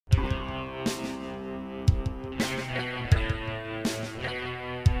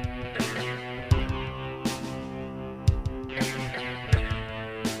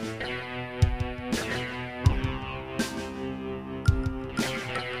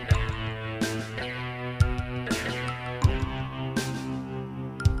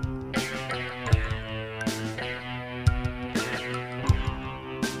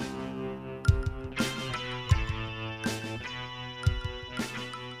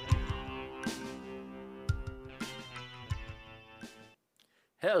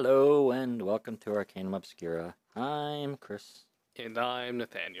Hello and welcome to Arcanum Obscura. I'm Chris. And I'm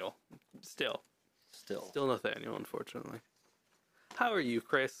Nathaniel. Still Still. Nathaniel, unfortunately. How are you,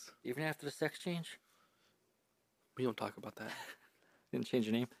 Chris? Even after the sex change? We don't talk about that. Didn't change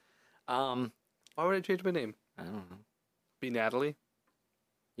your name? Why would I change my name? I don't know. Be Natalie?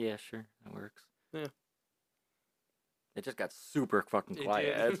 Yeah, sure. That works. Yeah. It just got super fucking It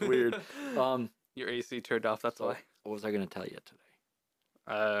quiet. did. It's weird. Your AC turned off, that's why. What was I going to tell you today?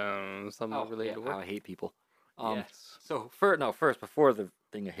 Something related to how I work? hate people. Yes. So, first, before the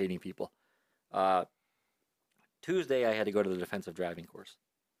thing of hating people, Tuesday I had to go to the defensive driving course.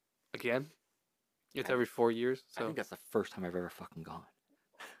 Again? It's I- every 4 years, I so... think that's the first time I've ever fucking gone.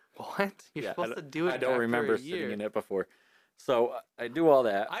 What? You're Yeah, supposed to do it I don't after remember a year. sitting in it before. So, I do all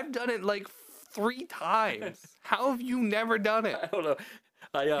that. I've done it like 3 times. How have you never done it? I don't know.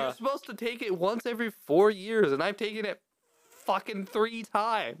 You're supposed to take it once every 4 years, and I've taken it fucking 3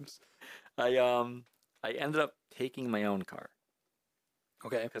 times. I ended up taking my own car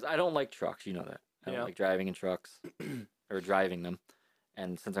Okay. because I don't like trucks. You know that. I don't Yeah. like driving in trucks or driving them.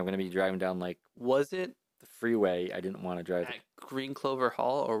 And since I'm going to be driving down like Was it the freeway, I didn't want to drive. at Green Clover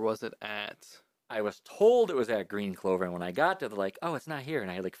Hall or was it at... I was told it was at Green Clover, and when I got there, they're like, "Oh, it's not here." And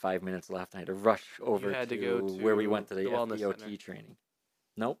I had like 5 minutes left. And I had to rush over had to, to go where we to went to the the wellness FDOT center. training.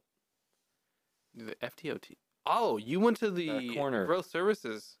 Nope. The FTOT? Oh, you went to the corner. Growth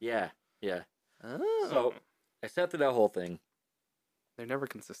Services. Yeah. Oh. So I sat through that whole thing. They're never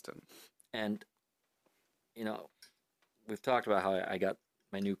consistent. And, we've talked about how I got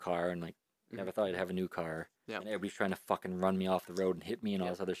my new car and, like, never thought I'd have a new car. Yeah. And everybody's trying to fucking run me off the road and hit me and all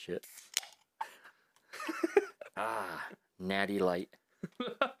Yeah. this other shit. Natty Light.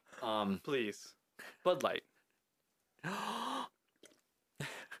 Please. Bud Light. We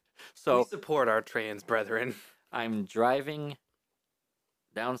So support our trans brethren. I'm driving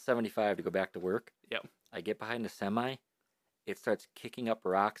down 75 to go back to work. Yep. I get behind a semi. It starts kicking up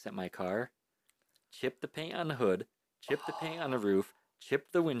rocks at my car. Chip the paint on the hood. Chip the paint on the roof.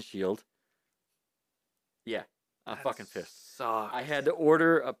 Chip the windshield. Yeah, I'm fucking pissed. Sucks. I had to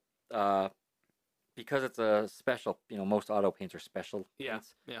order because it's a special, most auto paints are special Yeah,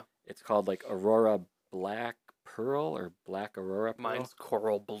 paints. yeah. It's called like Aurora Black Pearl or Black Aurora Pearl. Mine's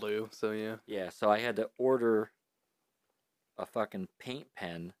coral blue, so yeah. Yeah, so I had to order a fucking paint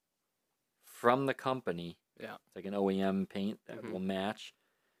pen from the company. Yeah. It's like an OEM paint that Mhm. will match,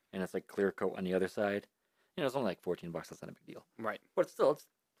 and it's like clear coat on the other side. It's only like $14. That's not a big deal. Right. But still,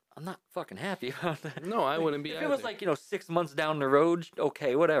 I'm not fucking happy about that. No, I wouldn't be If either. it was like 6 months down the road,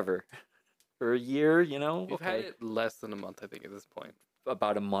 okay, whatever. For a year, We've okay. had it less than a month, I think, at this point.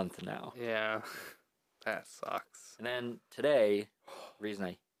 About a month now. Yeah. That sucks. And then today, reason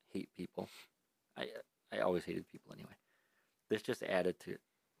I hate people, I always hated people anyway. This just added to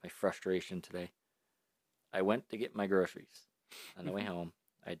my frustration today. I went to get my groceries. On the way home,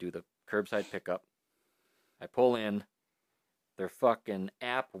 I do the curbside pickup. I pull in. Their fucking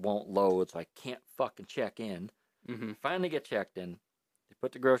app won't load, so I can't fucking check in. Mm-hmm. Finally get checked in. They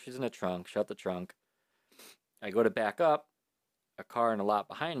put the groceries in the trunk, shut the trunk. I go to back up. A car in a lot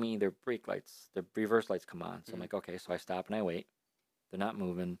behind me, their brake lights, their reverse lights come on. So I'm like, okay, so I stop and I wait. They're not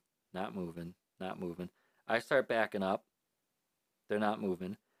moving, not moving, not moving. I start backing up. They're not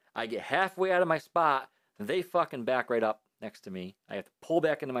moving. I get halfway out of my spot, and they fucking back right up next to me. I have to pull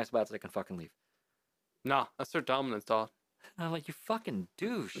back into my spot so I can fucking leave. Nah, that's their dominance, dog. And I'm like, you fucking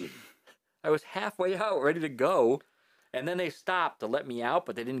douche. I was halfway out, ready to go, and then they stopped to let me out,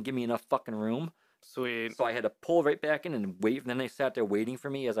 but they didn't give me enough fucking room. Sweet. So I had to pull right back in and wait. And then they sat there waiting for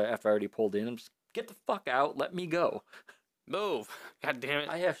me after I already pulled in. I'm just, get the fuck out. Let me go. Move. God damn it.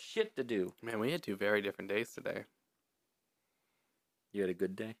 I have shit to do. Man, we had 2 very different days today. You had a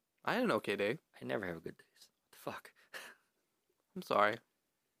good day? I had an okay day. I never have good days. What the fuck? I'm sorry.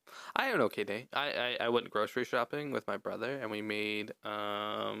 I had an okay day. I went grocery shopping with my brother and we made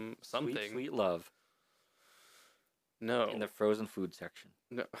something. Sweet, sweet love. No. In the frozen food section.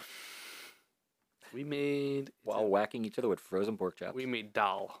 No. We made While whacking each other with frozen pork chops. we made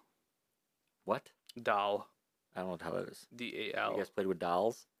dal. What? Dal. I don't know what the hell that is. DAL. You guys played with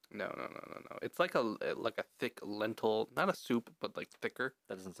dolls? No. It's like a thick lentil, not a soup, but like thicker.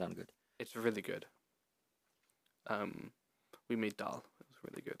 That doesn't sound good. It's really good. We made dal. It was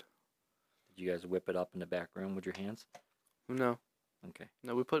really good. Did you guys whip it up in the back room with your hands? No. Okay.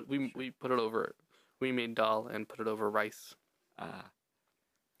 No, we put it over. We made dal and put it over rice.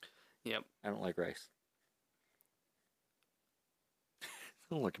 Yep. I don't like rice.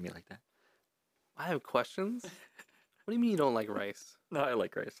 Don't look at me like that. I have questions. What do you mean you don't like rice? No, I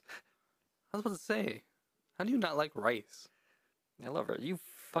like rice. I was about to say, how do you not like rice? I love her. You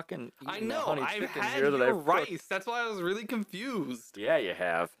fucking I eating the know. honey I've chicken had here that I your cooked. rice. That's why I was really confused. Yeah, you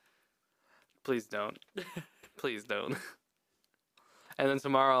have. Please don't. Please don't. And then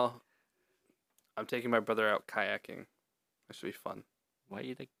tomorrow, I'm taking my brother out kayaking. That should be fun. Why are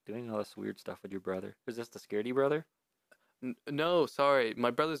you like doing all this weird stuff with your brother? Is this the scaredy brother? No, sorry.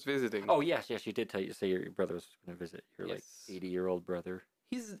 My brother's visiting. Oh yes, you did say your brother was going to visit your like Yes. 80-year-old brother.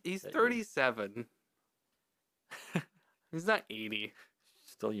 He's that you- 37. He's not 80.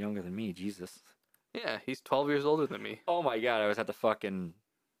 Still younger than me, Jesus. Yeah, he's 12 years older than me. Oh my god, I was at the fucking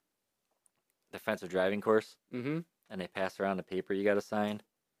defensive driving course, Mm-hmm. and they passed around the paper you got to sign.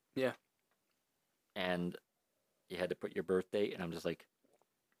 Yeah. And you had to put your birth date, and I'm just like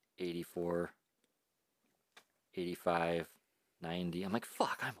 84, 85, 90. I'm like,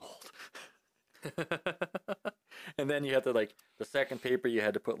 fuck, I'm old. And then you had to like the second paper you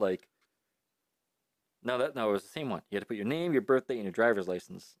had to put like no it was the same one. You had to put your name, your birthday, and your driver's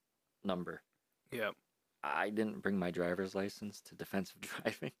license number. Yeah. I didn't bring my driver's license to defensive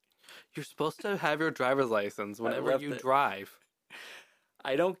driving. You're supposed to have your driver's license whenever left you it. drive.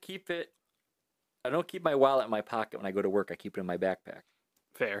 I don't keep my wallet in my pocket when I go to work. I keep it in my backpack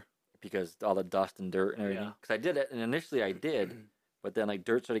Fair. because all the dust and dirt and everything. Yeah. Because I did it, and initially I did, but then like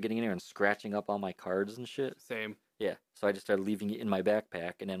dirt started getting in there and scratching up all my cards and shit. Same. Yeah, so I just started leaving it in my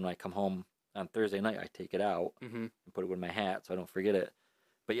backpack, and then when I come home on Thursday night, I take it out Mm-hmm. and put it with my hat so I don't forget it.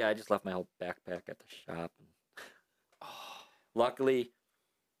 But yeah, I just left my whole backpack at the shop. Luckily,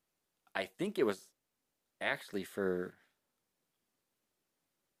 I think it was actually for.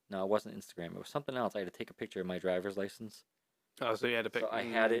 No, it wasn't Instagram. It was something else. I had to take a picture of my driver's license Oh, so you had to pick. So I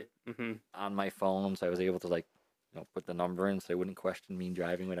had it Mm-hmm. on my phone, so I was able to like, put the number in, so they wouldn't question me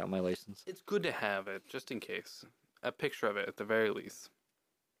driving without my license. It's good to have it, just in case. A picture of it, at the very least.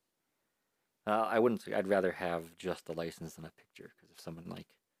 I wouldn't say I'd rather have just the license than a picture, because if someone like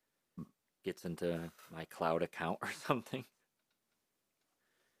gets into my cloud account or something,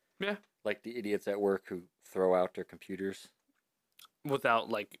 Yeah. like the idiots at work who throw out their computers. Without,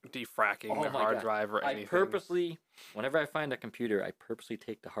 like, defracking Oh the my hard God. drive or anything. I purposely, whenever I find a computer, I purposely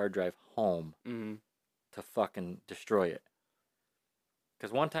take the hard drive home Mm-hmm. to fucking destroy it.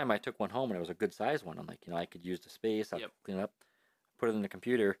 Because one time I took one home and it was a good size one. I'm like, I could use the space. I'll Yep. clean it up, put it in the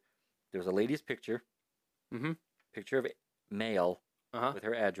computer. There was a lady's picture, Mm-hmm. picture of mail Uh-huh. with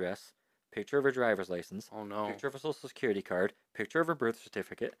her address, picture of her driver's license, Oh, no. picture of a social security card, picture of her birth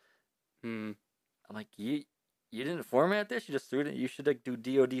certificate. Hmm. I'm like, you didn't format this? You just threw it in? You should like do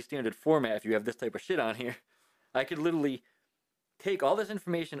DOD standard format if you have this type of shit on here. I could literally take all this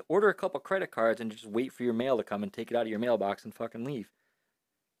information, order a couple credit cards, and just wait for your mail to come and take it out of your mailbox and fucking leave.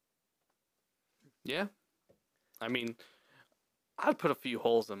 Yeah. I mean, I'd put a few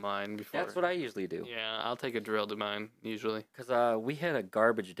holes in mine before. That's what I usually do. Yeah, I'll take a drill to mine, usually. Because we had a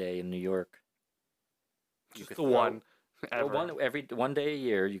garbage day in New York. You Just could the throw- one. Ever. Well, one day a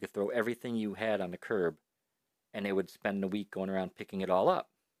year, you could throw everything you had on the curb, and they would spend the week going around picking it all up.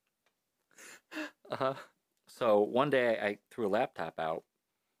 Uh-huh. So one day I threw a laptop out,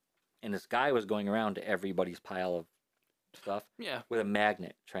 and this guy was going around to everybody's pile of stuff Yeah. with a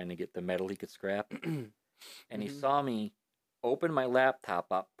magnet trying to get the metal he could scrap. And he Mhm. saw me open my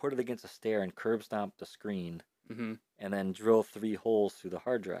laptop up, put it against a stair, and curb stomp the screen, Mm-hmm. and then drill 3 holes through the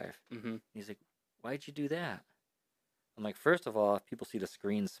hard drive. Mm-hmm. He's like, "Why'd you do that?" I'm like, first of all, if people see the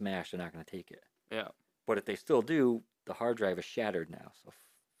screen smashed, they're not going to take it. Yeah. But if they still do, the hard drive is shattered now, so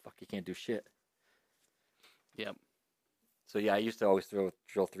fuck, you can't do shit. Yep. So yeah, I used to always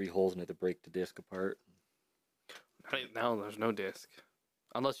drill 3 holes in it to break the disc apart. Right now, there's no disc.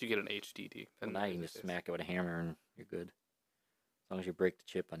 Unless you get an HDD. And Then now you can there's just a disc. smack it with a hammer and you're good. As long as you break the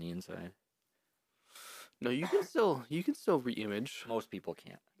chip on the inside. No, you can still re-image. Most people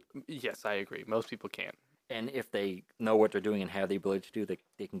can't. Yes, I agree. Most people can't. And if they know what they're doing and have the ability to do,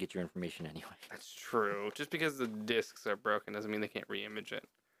 they can get your information anyway. That's true. Just because the discs are broken doesn't mean they can't re-image it.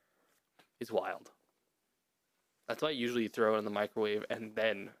 It's wild. That's why usually you throw it in the microwave and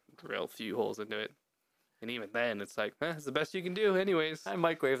then drill a few holes into it. And even then, it's like, it's the best you can do anyways. I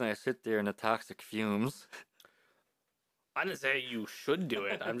microwave and I sit there in the toxic fumes. I didn't say you should do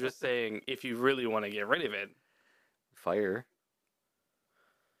it. I'm just saying if you really want to get rid of it. Fire.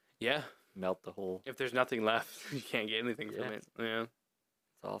 Yeah. Melt the whole... If there's nothing left, you can't get anything Yeah. from it. Yeah.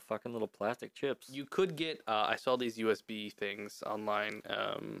 It's all fucking little plastic chips. You could get, I saw these USB things online.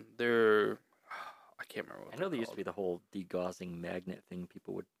 They're, I can't remember what I know there they're used to be the whole degaussing magnet thing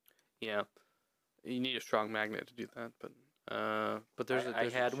people would... Yeah. You need a strong magnet to do that, but there's a I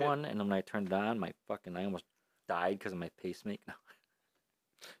there's a had chip. one, and when I turned it on, I almost died because of my pacemaker. No.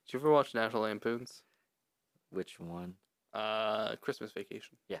 Did you ever watch National Lampoons? Which one? Christmas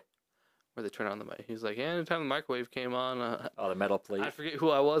Vacation. Yeah. Where they turn on the mic. He's like, yeah, anytime the microwave came on, Oh, the metal plate. I forget who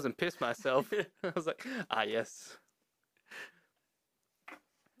I was and pissed myself. I was like, yes.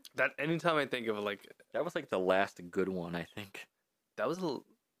 That anytime I think of like That was like the last good one, I think. that was a.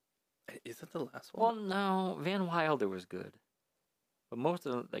 Is that the last Well, one? no, Van Wilder was good, but most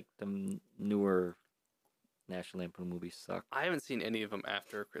of like the newer National Lampoon movies suck. I haven't seen any of them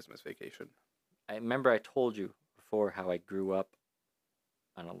after Christmas Vacation. I remember I told you before how I grew up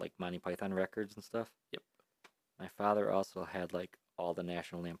on like Monty Python records and stuff. Yep. My father also had like all the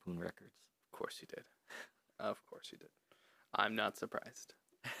National Lampoon records. Of course you did. Of course you did. I'm not surprised.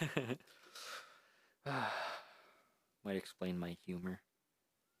 Might explain my humor.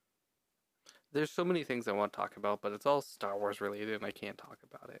 There's so many things I want to talk about, but it's all Star Wars related, and I can't talk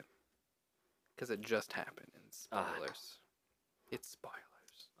about it because it just happened. And spoilers. It's spoilers.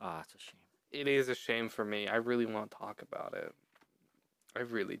 Ah, it's a shame. It is a shame for me. I really want to talk about it. I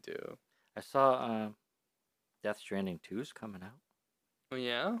really do. I saw Death Stranding 2's coming out. Oh,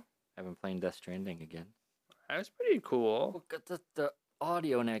 yeah? I've been playing Death Stranding again. That's pretty cool. Well, the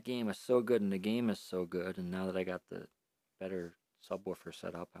audio in that game is so good, and the game is so good. And now that I got the better subwoofer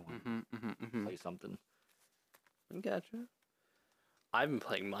set up, I want to play something. I gotcha. I've been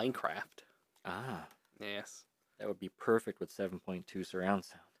playing Minecraft. Ah, Yes. that would be perfect with 7.2 surround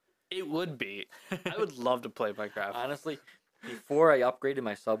sound. It would be. I would love to play Minecraft. Honestly, before I upgraded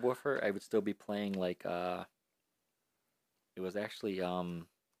my subwoofer, I would still be playing like it was actually Genshin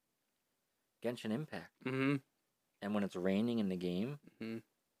Impact. Mm-hmm. And when it's raining in the game,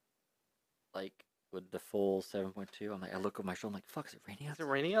 like with the full 7.2, I'm like, I look over my shoulder, I'm like, fuck, is it raining Is outside? it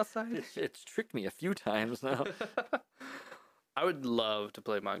raining outside? It's tricked me a few times now. I would love to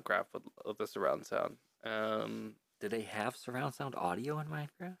play Minecraft with the surround sound. Do they have surround sound audio in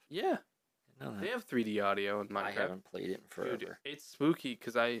Minecraft? Yeah, I know that. they have 3D audio in Minecraft. I haven't played it in forever. Dude, it's spooky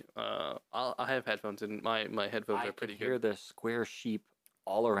because I have headphones and my headphones are pretty I can hear good. the square sheep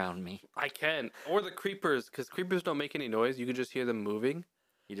all around me. I can, or the creepers, because creepers don't make any noise. You can just hear them moving.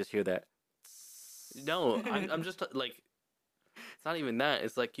 You just hear that. No, I'm just like, it's not even that.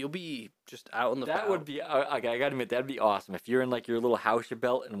 It's like you'll be just out in the. That would be. Okay, I gotta admit, that'd be awesome if you're in like your little house you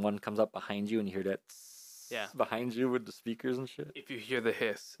built and one comes up behind you and you hear that. Yeah. Behind you with the speakers and shit. If you hear the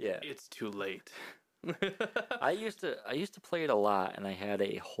hiss, Yeah. it's too late. I used to play it a lot, and I had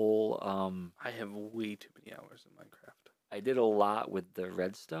a whole I have way too many hours in Minecraft. I did a lot with the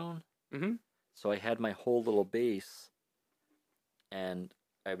redstone. Mm-hmm. So I had my whole little base, and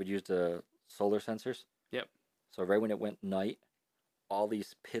I would use the solar sensors. Yep. So right when it went night, all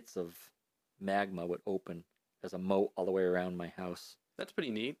these pits of magma would open as a moat all the way around my house. That's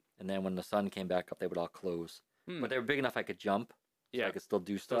pretty neat. And then when the sun came back up, they would all close. But they were big enough I could jump. So Yeah, I could still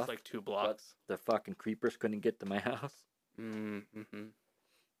do so stuff. it's like 2 blocks. The fucking creepers couldn't get to my house. Mm-hmm.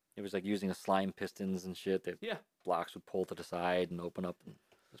 It was like using a slime pistons and shit that Yeah. blocks would pull to the side and open up. And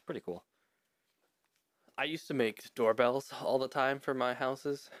it was pretty cool. I used to make doorbells all the time for my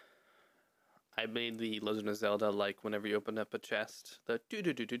houses. I made the Legend of Zelda, like whenever you open up a chest, the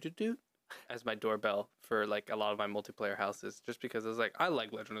do as my doorbell for like a lot of my multiplayer houses, just because I was like, I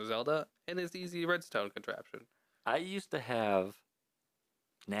like Legend of Zelda and it's easy redstone contraption. I used to have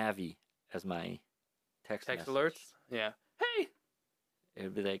Navi as my text Text message. alerts? Yeah. Hey, It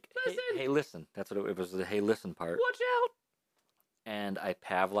would be like, Listen! hey, listen. That's what it was, the hey, listen part. watch out! And I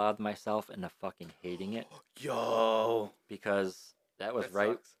Pavloved myself into fucking hating it Yo. because that was That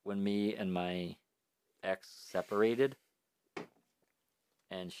right sucks. when me and my ex separated.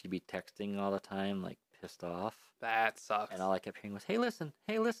 And she'd be texting all the time, like pissed off. That sucks. And all I kept hearing was, hey, listen,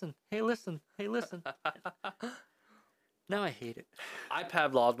 hey, listen, hey, listen, hey, listen. Now I hate it. I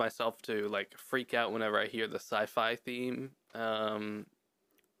Pavloved myself to like freak out whenever I hear the sci-fi theme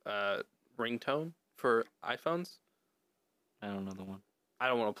ringtone for iPhones. I don't know the one. I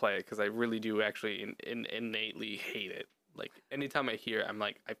don't want to play it because I really do actually innately hate it. Like anytime I hear it, I'm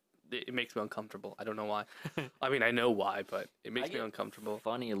like, it makes me uncomfortable. I don't know why. I mean, I know why, but it makes I me get uncomfortable.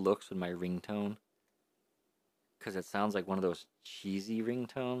 Funny looks with my ringtone because it sounds like one of those cheesy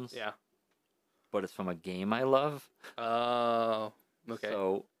ringtones. Yeah. But it's from a game I love. Oh, okay.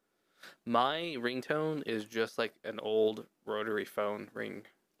 So My ringtone is just like an old rotary phone ring,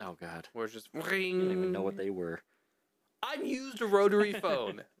 oh god, where it's just I ring. didn't even know what they were. I used a rotary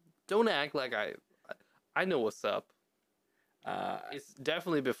phone. Don't act like I know what's up. It's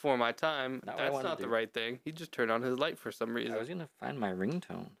definitely before my time. Not what I That's wanna not the do. right thing. He just turned on his light for some reason. I was gonna find my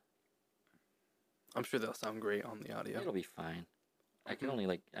ringtone. I'm sure they'll sound great on the audio. It'll be fine. I can Mhm.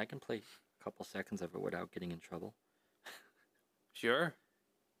 only I can play a couple seconds of it without getting in trouble. Sure.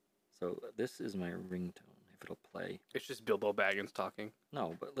 So this is my ringtone. if it'll play. It's just Bilbo Baggins talking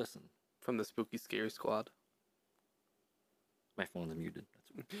No, but listen, from the Spooky Scary Squad. my phone's muted.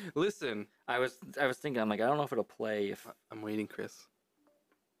 Listen. I was thinking, I'm like, I don't know if it'll play if. I'm waiting, Chris.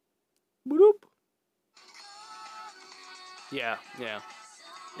 Boop. Yeah.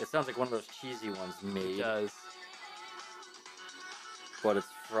 It sounds like one of those cheesy ones It made, does. but it's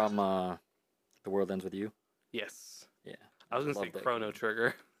from The World Ends With You. Yes. Yeah. I was going to love say that Chrono game.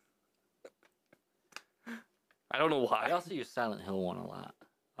 Trigger. I don't know why. I also use Silent Hill one a lot.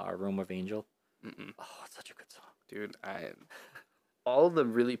 Room of Angel. Mm-mm. Oh, it's such a good song. Dude, all the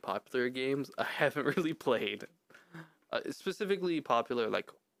really popular games I haven't really played. Specifically popular, like,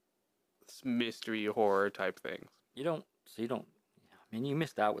 mystery horror type things. You don't. I mean, you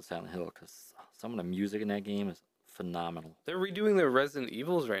missed out with Silent Hill because some of the music in that game is phenomenal. They're redoing the Resident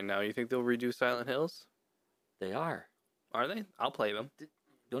Evils right now. You think they'll redo Silent Hills? They are. Are they? I'll play them.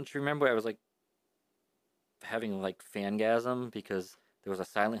 Don't you remember? I was like having like fangasm because there was a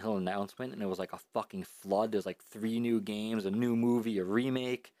Silent Hill announcement and it was like a fucking flood. There's like 3 new games, a new movie, a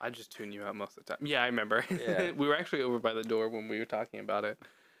remake. I just tune you out most of the time. Yeah, I remember. Yeah. We were actually over by the door when we were talking about it.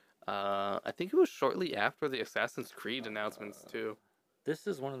 I think it was shortly after the Assassin's Creed announcements too. This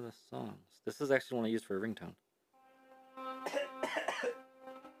is one of the songs. This is actually one I used for a ringtone.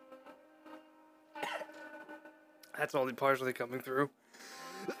 That's only partially coming through.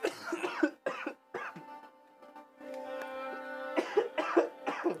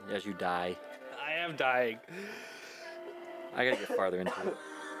 As you die. I am dying. I gotta get farther into it.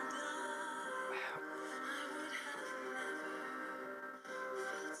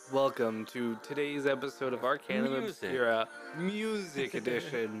 Welcome to today's episode of Arcanum Music. Obscura Music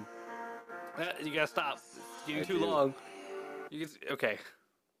Edition. You gotta stop. It's getting too long. Okay.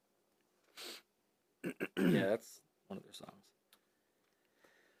 Yeah, that's one of their songs.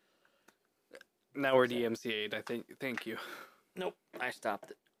 Now we're DMCA'd, I think. Thank you. Nope, I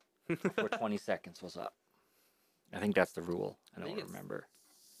stopped it before 20 seconds was up. I think that's the rule. I think don't it's- remember.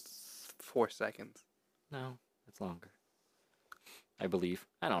 4 seconds. No, it's longer. I believe.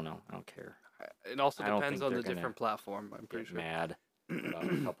 I don't know. I don't care. It also I don't depends think on the they're gonna different platform, I'm pretty Get sure. mad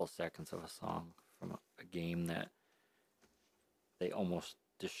about a couple seconds of a song from a game that they almost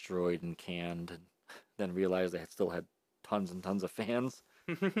destroyed and canned, and then realized they still had tons and tons of fans.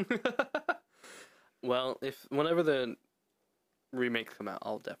 Well, whenever the remakes come out,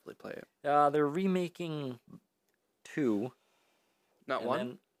 I'll definitely play it. They're remaking 2. Not and one?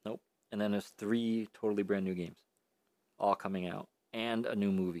 Then, nope. And then there's 3 totally brand new games, all coming out, and a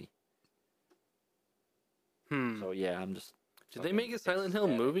new movie. So yeah, I'm just. Did they make a Silent Hill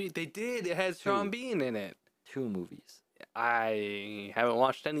movie? They did. It has Sean Bean in it. 2 movies. I haven't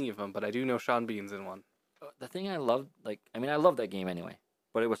watched any of them, but I do know Sean Bean's in one. The thing I loved, I love that game anyway,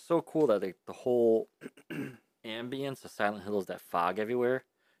 but it was so cool that the whole ambience of Silent Hill is that fog everywhere.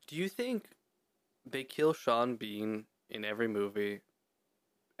 Do you think they kill Sean Bean in every movie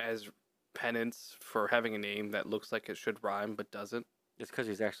as penance for having a name that looks like it should rhyme but doesn't? It's because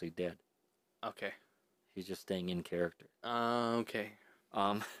he's actually dead. Okay. He's just staying in character. Okay.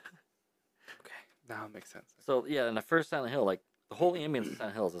 Um. Okay. Now it makes sense. So yeah, in the first Silent Hill, like the whole ambience of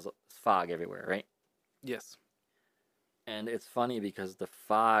Silent Hill is fog everywhere, right? Yes. And it's funny because the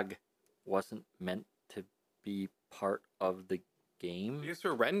fog wasn't meant to be part of the game. Because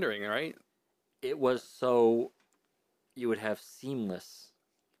we're rendering, right? It was so you would have seamless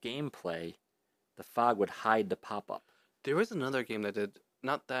gameplay. The fog would hide the pop-up. There was another game that did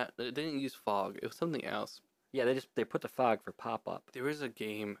not that. It didn't use fog. It was something else. Yeah, they put the fog for pop-up. There was a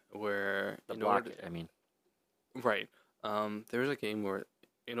game where The block it, I mean. Right. There was a game where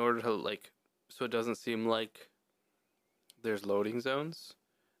in order to so it doesn't seem like there's loading zones,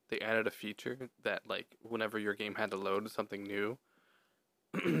 they added a feature that whenever your game had to load something new,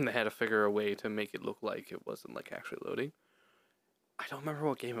 they had to figure a way to make it look like it wasn't actually loading. I don't remember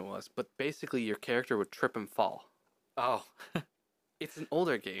what game it was, but basically your character would trip and fall. Oh. It's an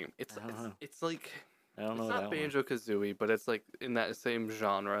older game. It's I don't know. it's like I don't know it's that not one. Banjo-Kazooie, but it's in that same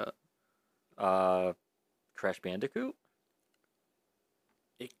genre. Crash Bandicoot?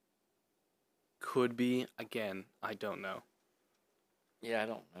 Could be. Again, I don't know. Yeah, I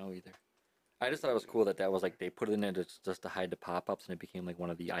don't know either. I just thought it was cool that was they put it in there just to hide the pop-ups, and it became one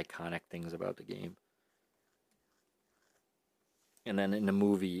of the iconic things about the game. And then in the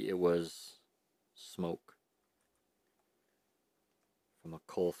movie, it was smoke from a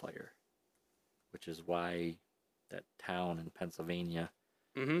coal fire, which is why that town in Pennsylvania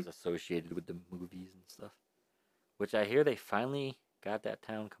is associated with the movies and stuff. Which I hear they finally got that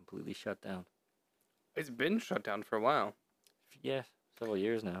town completely shut down. It's been shut down for a while. Yeah, several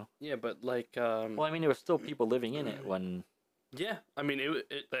years now. Yeah, but like, Well, I mean, there were still people living in it when yeah, I mean,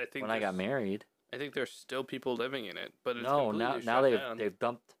 I think I got married. I think there's still people living in it, but it's No, completely now shut down.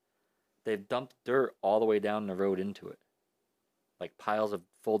 they've dumped dirt all the way down the road into it, like piles of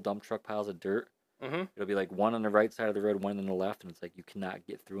full dump truck piles of dirt. Mm-hmm. It'll be like one on the right side of the road, one on the left, and it's like you cannot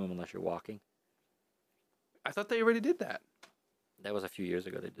get through them unless you're walking. I thought they already did that. That was a few years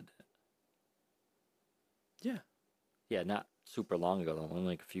ago they did that. Yeah. Yeah, not super long ago though, only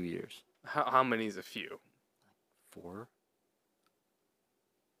like a few years. How many is a few? 4.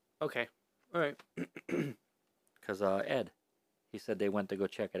 Okay. All right. Because Ed, he said they went to go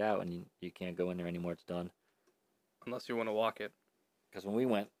check it out, and you can't go in there anymore. It's done. Unless you want to walk it. Because when we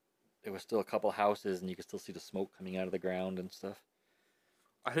went, there was still a couple houses, and you could still see the smoke coming out of the ground and stuff.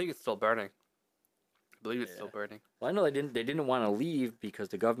 I think it's still burning. I believe it's Yeah. still burning. Well, I know they didn't want to leave because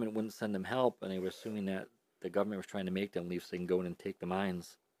the government wouldn't send them help, and they were assuming that the government was trying to make them leave so they can go in and take the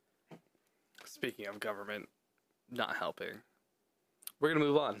mines. Speaking of government not helping, we're going to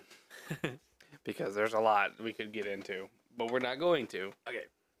move on. Because there's a lot we could get into, but we're not going to. Okay.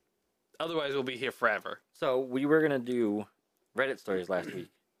 Otherwise, we'll be here forever. So we were gonna do Reddit stories last week,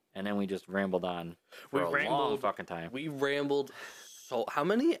 and then we just rambled on for a long fucking time. We rambled so how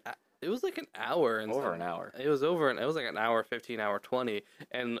many? It was like an hour and Over something. an hour. It was over, and it was like an hour, 15, hour 20,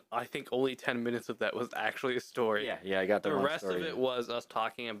 and I think only 10 minutes of that was actually a story. Yeah, I got The one rest of story. it was us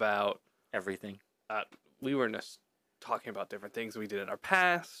talking about. Everything. We were just talking about different things we did in our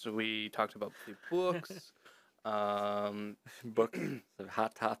past. We talked about the books. Book. It's a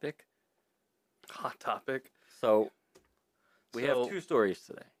hot topic. Hot topic. So we have So- 2 stories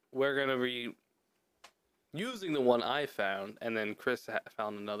today. We're gonna be using the one I found, and then Chris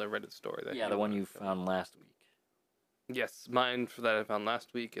found another Reddit story. That Yeah, the one you found last week. Yes, mine for that I found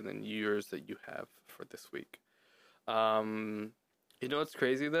last week, and then yours that you have for this week. You know what's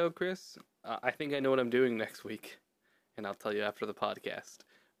crazy though, Chris? I think I know what I'm doing next week, and I'll tell you after the podcast.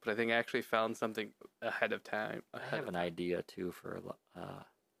 But I think I actually found something ahead of time. I have an idea too for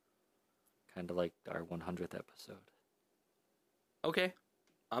kind of like our 100th episode. Okay,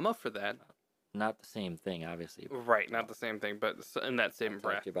 I'm up for that. Not the same thing, obviously. Right, not the same thing, but in that same Talk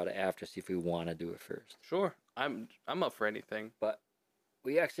breath. to you about it after, see if we want to do it first. Sure, I'm up for anything. But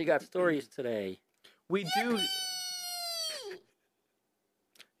we actually got stories today. We do.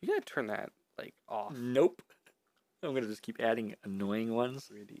 You gotta turn that like off. Nope. I'm gonna just keep adding annoying ones.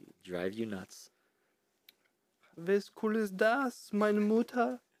 Really drive you nuts. Wes cool ist das, meine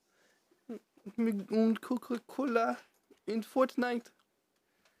Mutter? Und Coca-Cola in Fortnite.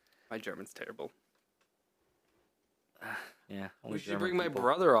 My German's terrible. Yeah. We should bring my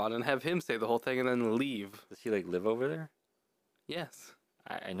brother on and have him say the whole thing and then leave. Does he like live over there? Yes.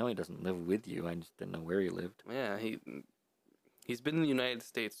 I know he doesn't live with you. I just didn't know where he lived. Yeah, he's been in the United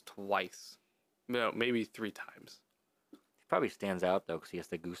States twice. No, maybe 3 times. He probably stands out though, because he has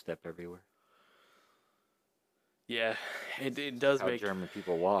to goose step everywhere. Yeah, it does How make German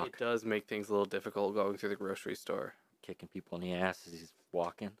people walk, it does make things a little difficult going through the grocery store. kicking people in the ass as he's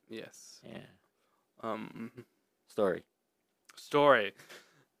walking. Yes. Yeah. Story.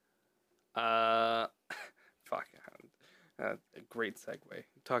 Fuck. A great segue.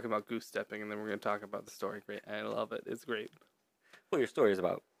 Talking about goose stepping, and then we're gonna talk about the story. Great, I love it. It's great. Well, your story is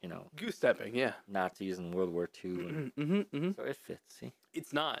about Goose stepping, yeah. Nazis and World War II, and so it fits. See,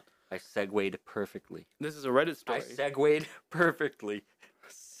 It's not. I segued perfectly. This is a Reddit story. I segued perfectly.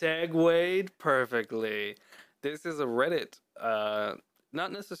 Segued perfectly. This is a Reddit,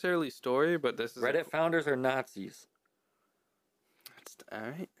 not necessarily story, but this is Reddit founders are Nazis. All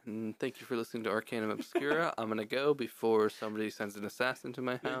right, and thank you for listening to Arcanum Obscura. I'm gonna go before somebody sends an assassin to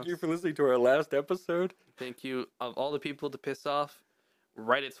my house. Thank you for listening to our last episode. Thank you. Of all the people to piss off,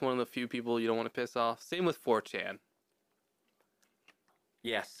 Reddit's one of the few people you don't want to piss off. Same with 4chan.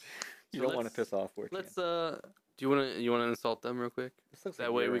 Yes. You So don't want to let's- piss off 4chan. Let's do you want to insult them real quick? This looks That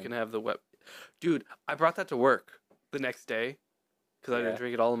like way we urine. can have the web. Dude, I brought that to work the next day because I Yeah. didn't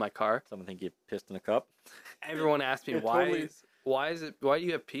drink it all in my car. Someone think you pissed in a cup. Everyone asked me It why totally- why do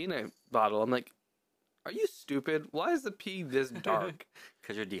you have pee in a bottle? I'm like, are you stupid? Why is the pee this dark?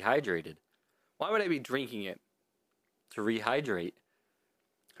 Because you're dehydrated. Why would I be drinking it? To rehydrate.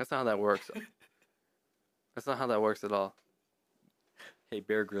 That's not how that works. That's not how that works at all. Hey,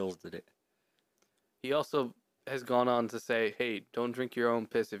 Bear Grylls did it. He also has gone on to say, hey, don't drink your own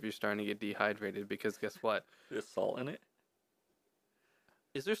piss if you're starting to get dehydrated because guess what? There's salt in it.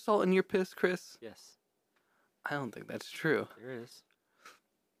 Is there salt in your piss, Chris? Yes, I don't think that's true. there is.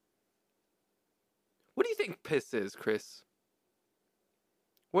 What do you think piss is, Chris?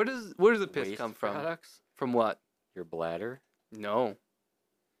 Where does the piss Waste come from? products. From what? Your bladder. No.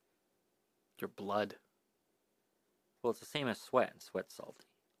 Your blood. Well, it's the same as sweat, and sweat's salty.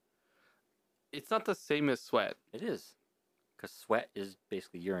 It's not the same as sweat. It is. Because sweat is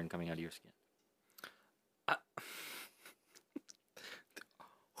basically urine coming out of your skin.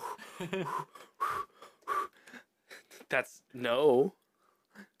 That's no.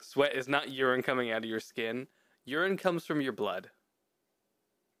 Sweat is not urine coming out of your skin. Urine comes from your blood.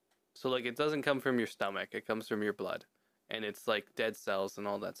 So, like, it doesn't come from your stomach. It comes from your blood. And it's, like, dead cells and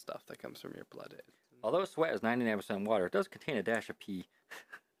all that stuff that comes from your blood. Although sweat is 99% water, it does contain a dash of pee.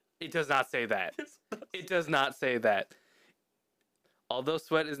 It does not say that. It does not say that. Although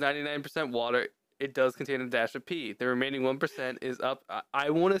sweat is 99% water, it does contain a dash of pee. The remaining 1% is up. I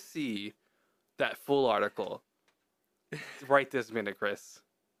want to see that full article. Right this minute, Chris.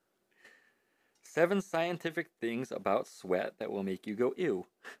 7 scientific things about sweat that will make you go ew.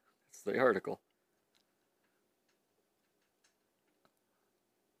 That's the article.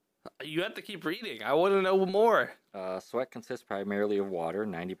 You have to keep reading. I want to know more. Sweat consists primarily of water,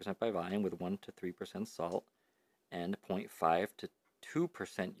 90% by volume, with 1 to 3% salt, and 0.5 to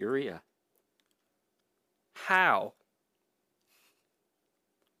 2% urea. How?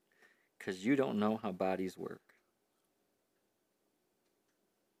 Because you don't know how bodies work.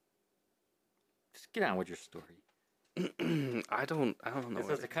 Just get on with your story. I don't know. It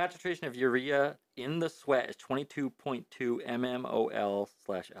says the concentration of urea in the sweat is 22.2 mmol/L,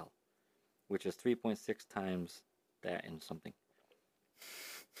 which is 3.6 times that in something.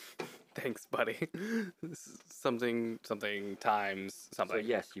 Thanks, buddy. Something times something. So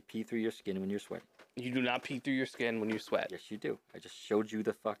yes, you pee through your skin when you're sweating. You do not pee through your skin when you sweat. Yes, you do. I just showed you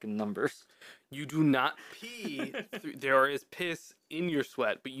the fucking numbers. You do not pee. There is piss in your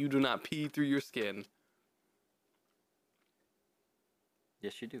sweat, but you do not pee through your skin.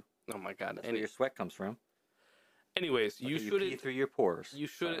 Yes, you do. Oh my god! That's where your sweat comes from. Anyways, you shouldn't pee through your pores. You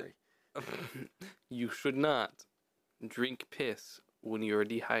shouldn't. You should not drink piss when you're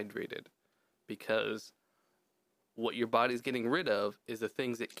dehydrated, because what your body's getting rid of is the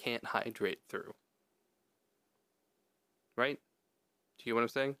things it can't hydrate through. Right? Do you get what I'm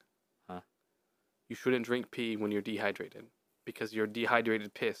saying? Huh? You shouldn't drink pee when you're dehydrated, because your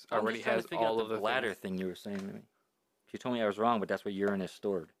dehydrated piss already has all of the bladder thing you were saying to me. You told me I was wrong, but that's where urine is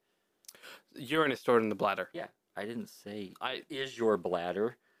stored. Urine is stored in the bladder. Yeah, I didn't say is your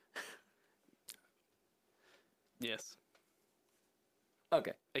bladder. Yes.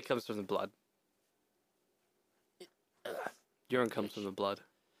 Okay. It comes from the blood. Urine comes from the blood.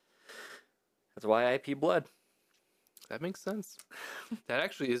 That's why I pee blood. That makes sense. That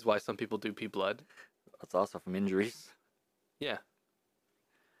actually is why some people do pee blood. That's also from injuries. Yeah.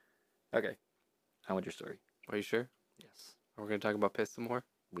 Okay. How about your story? Are you sure? Yes. Are we going to talk about piss some more?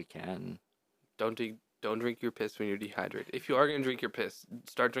 We can. Don't drink your piss when you're dehydrated. If you are going to drink your piss,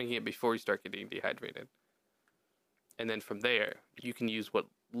 start drinking it before you start getting dehydrated. And then from there, you can use what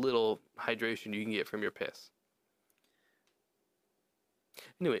little hydration you can get from your piss.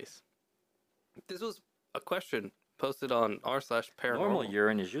 Anyways, this was a question posted on r/paranormal. Normal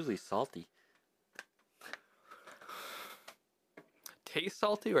urine is usually salty. Tastes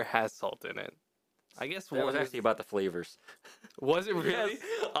salty or has salt in it? I guess that was actually about the flavors. Was it really?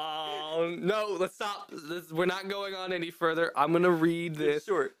 Yes. No, let's stop. We're not going on any further. I'm going to read this.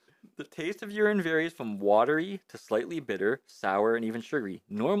 Short. The taste of urine varies from watery to slightly bitter, sour, and even sugary.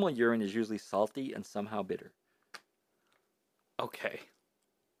 Normal urine is usually salty and somehow bitter. Okay.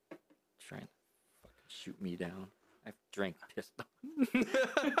 Trying to fucking shoot me down. I've drank piss.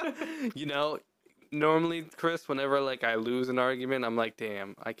 You know, normally, Chris, whenever I lose an argument, I'm like,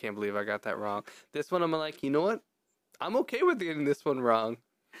 damn, I can't believe I got that wrong. This one, I'm like, you know what? I'm okay with getting this one wrong.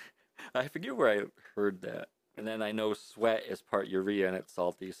 I forget where I heard that. And then I know sweat is part urea and it's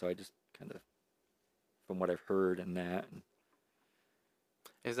salty, so I just kind of, from what I've heard and that. And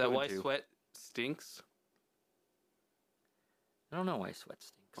is that why sweat stinks? I don't know why sweat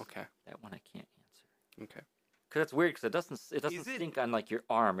stinks. Okay. That one I can't answer. Okay. Because it's weird, because it doesn't stink on your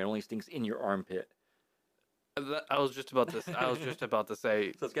arm. It only stinks in your armpit. I was just about to say.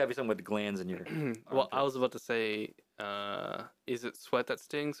 So it's got to be something with the glands in your Well, I was about to say, is it sweat that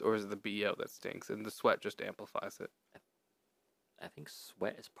stings or is it the BO that stinks? And the sweat just amplifies it. I think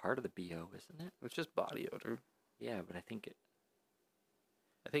sweat is part of the BO, isn't it? It's just body odor. Yeah, but I think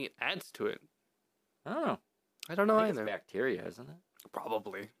it adds to it. I don't know. I don't know I think either. It's bacteria, isn't it?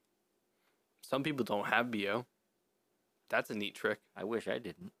 Probably. Some people don't have BO. That's a neat trick. I wish I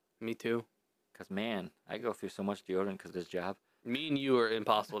didn't. Me too. Because, man, I go through so much deodorant because of this job. Me and you are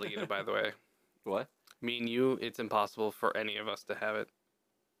impossible to get it, by the way. What? Me and you, it's impossible for any of us to have it.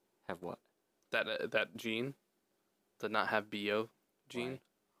 Have what? That gene. To not have BO gene.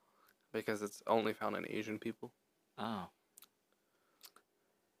 because it's only found in Asian people. Oh.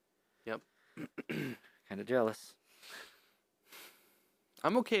 Yep. Kind of jealous.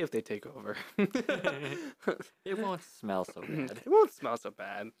 I'm okay if they take over. It won't smell so bad. It won't smell so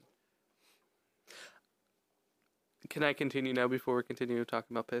bad. Can I continue now before we continue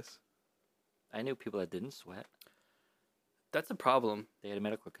talking about piss? I knew people that didn't sweat. That's a problem. They had a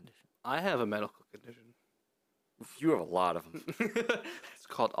medical condition. I have a medical condition. You have a lot of them. It's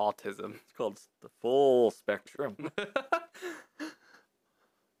called autism. It's called the full spectrum.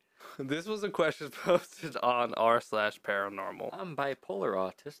 This was a question posted on r/paranormal. I'm bipolar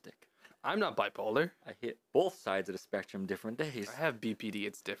autistic. I'm not bipolar. I hit both sides of the spectrum different days. I have BPD.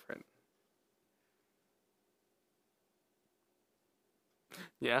 It's different.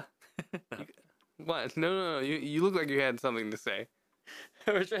 Yeah? What? No. You look like you had something to say.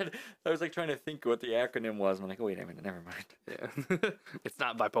 I was trying to think what the acronym was. I'm like, oh, wait a minute, never mind. Yeah. It's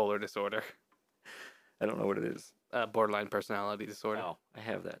not bipolar disorder. I don't know what it is. Borderline personality disorder. Oh, I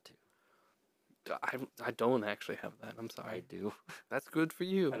have that too. I don't actually have that. I'm sorry. I do. That's good for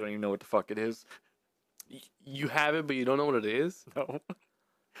you. I don't even know what the fuck it is. You have it, but you don't know what it is? No.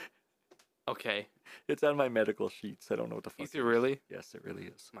 Okay. It's on my medical sheets. I don't know what the fuck Is it really? Yes, it really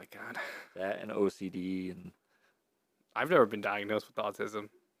is. Oh my God. That and OCD and... I've never been diagnosed with autism,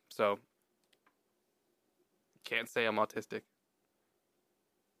 so can't say I'm autistic.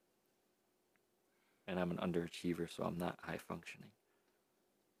 And I'm an underachiever, so I'm not high functioning.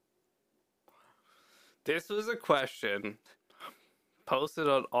 This was a question posted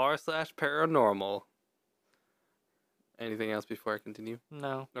on r/paranormal. Anything else before I continue?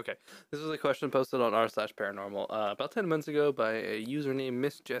 No. Okay. This was a question posted on r/paranormal about 10 months ago by a user named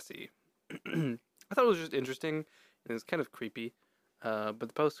Miss Jessie. I thought it was just interesting, and it's kind of creepy. But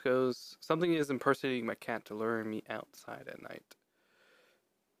the post goes, something is impersonating my cat to lure me outside at night.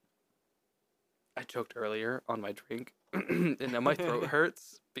 I choked earlier on my drink, and now my throat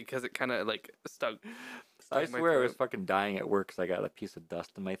hurts because it kind of like stuck I my swear I was throat. fucking dying at work because I got a piece of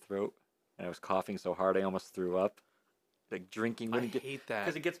dust in my throat. And I was coughing so hard I almost threw up. Like drinking. I hate that.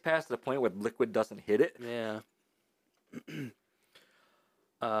 Because it gets past the point where liquid doesn't hit it. Yeah.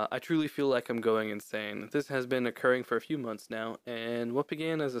 I truly feel like I'm going insane. This has been occurring for a few months now, and what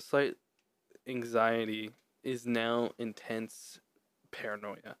began as a slight anxiety is now intense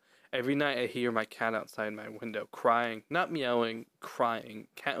paranoia. Every night I hear my cat outside my window crying, not meowing, crying.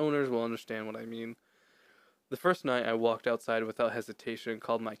 Cat owners will understand what I mean. The first night I walked outside without hesitation and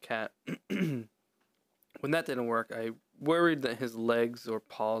called my cat. When that didn't work, I worried that his legs or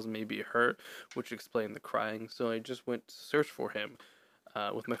paws may be hurt, which explained the crying, so I just went to search for him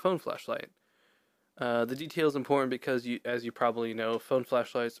with my phone flashlight. The detail is important because, as you probably know, phone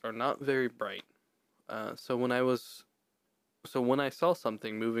flashlights are not very bright. So when I saw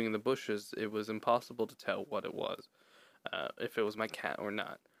something moving in the bushes, it was impossible to tell what it was, if it was my cat or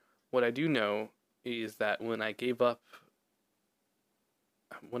not. What I do know is that when I gave up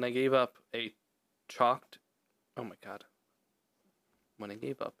a chalked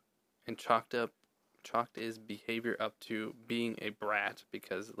his behavior up to being a brat,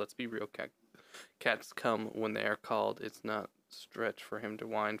 because let's be real, cats come when they are called. It's not stretch for him to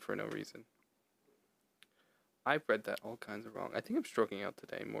whine for no reason. I've read that all kinds of wrong. I think I'm stroking out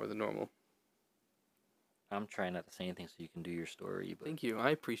today more than normal. I'm trying not to say anything so you can do your story. But Thank you. I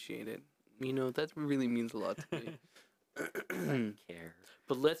appreciate it. You know, that really means a lot to me. I care.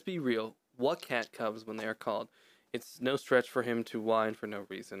 But let's be real. What cat comes when they are called? It's no stretch for him to whine for no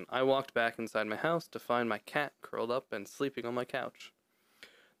reason. I walked back inside my house to find my cat curled up and sleeping on my couch.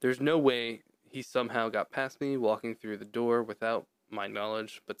 There's no way he somehow got past me walking through the door without my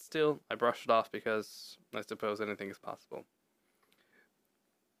knowledge, but still, I brushed it off because I suppose anything is possible.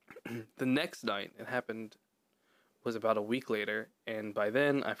 The next night it happened was about a week later, and by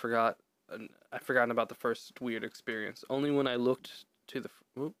then I'd forgotten about the first weird experience. Only when I looked to the...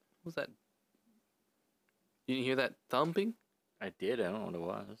 What was that? You didn't hear that thumping? I did. I don't know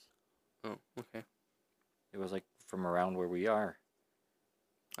what it was. Oh, okay. It was like from around where we are.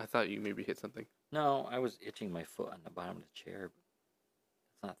 I thought you maybe hit something. No, I was itching my foot on the bottom of the chair. But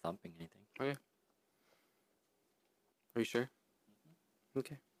it's not thumping anything. Okay. Are you sure?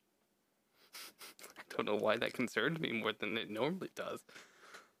 Okay. I don't know why that concerned me more than it normally does.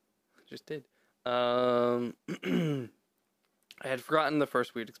 It just did. I had forgotten the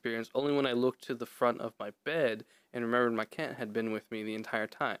first weird experience only when I looked to the front of my bed and remembered my cat had been with me the entire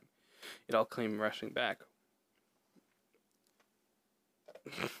time. It all came rushing back.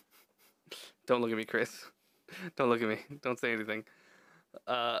 Don't look at me, Chris. Don't look at me. Don't say anything.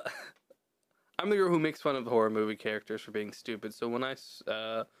 I'm the girl who makes fun of horror movie characters for being stupid, so when I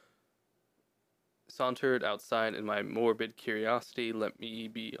sauntered outside in my morbid curiosity. Let me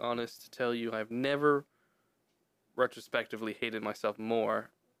be honest to tell you, I've never retrospectively hated myself more.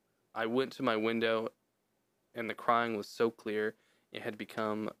 I went to my window, and the crying was so clear it had to be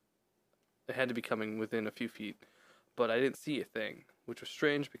coming within a few feet, but I didn't see a thing, which was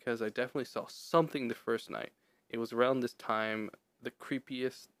strange because I definitely saw something the first night. It was around this time the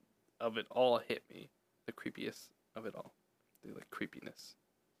creepiest of it all hit me. The creepiest of it all, the like creepiness.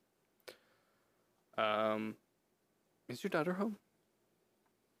 Is your daughter home?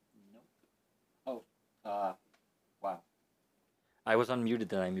 Nope. Oh, wow. I was unmuted,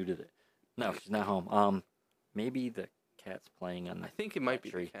 then I muted it. No, she's not home. Maybe the cat's playing on I the think it might be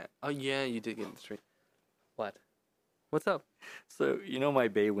the tree. cat. Oh yeah, you did get in the tree. What? What's up? So, you know my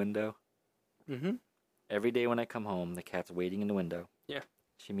bay window? Mm-hmm. Every day when I come home, the cat's waiting in the window. Yeah.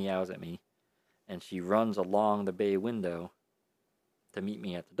 She meows at me, and she runs along the bay window to meet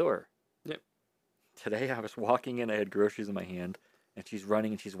me at the door. Yep. Today I was walking in, I had groceries in my hand, and she's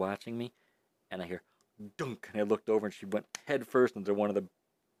running and she's watching me, and I hear dunk, and I looked over and she went head first into one of the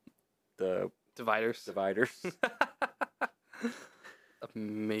Dividers. dividers.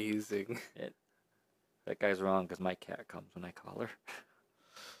 Amazing. That guy's wrong because my cat comes when I call her.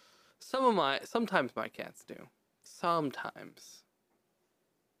 Sometimes my cats do. Sometimes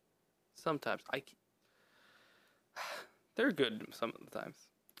they're good some of the times.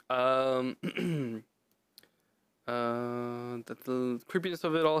 That the creepiness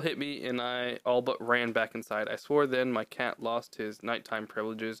of it all hit me, and I all but ran back inside. I swore then my cat lost his nighttime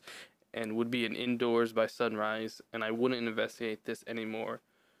privileges and would be indoors by sunrise, and I wouldn't investigate this anymore.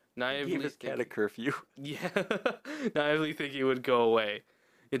 Naively Gave his cat a curfew. yeah, naively thinking it would go away.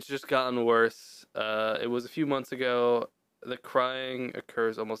 It's just gotten worse. It was a few months ago. The crying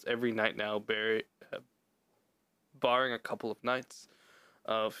occurs almost every night now, barring a couple of nights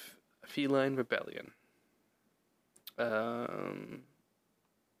of feline rebellion. I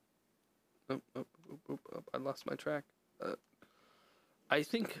lost my track. I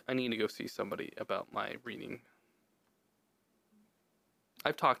think I need to go see somebody about my reading.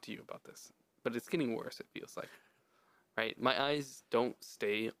 I've talked to you about this, but it's getting worse, it feels like. Right? My eyes don't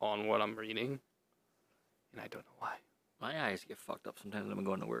stay on what I'm reading, and I don't know why. My eyes get fucked up sometimes when I'm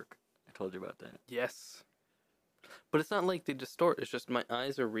going to work. I told you about that. Yes. But it's not like they distort. It's just my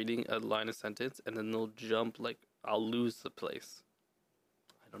eyes are reading a line of sentence, and then they'll jump, like, I'll lose the place.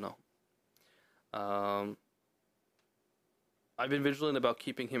 I don't know. I've been vigilant about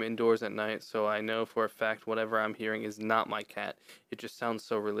keeping him indoors at night, so I know for a fact whatever I'm hearing is not my cat. It just sounds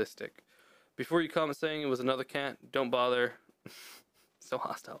so realistic. Before you comment saying it was another cat, don't bother. So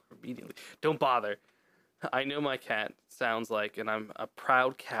hostile immediately. Don't bother. I know my cat sounds like, and I'm a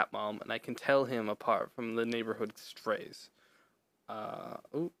proud cat mom, and I can tell him apart from the neighborhood strays.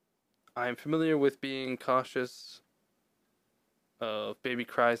 I'm familiar with being cautious of baby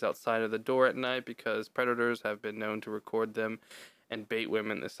cries outside of the door at night because predators have been known to record them and bait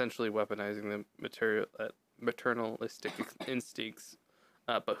women, essentially weaponizing the maternalistic instincts.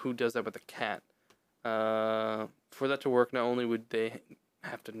 But who does that with a cat? For that to work, not only would they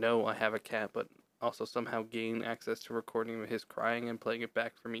have to know I have a cat, but also somehow gain access to recording his crying and playing it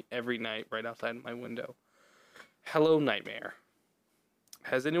back for me every night right outside my window. Hello, nightmare.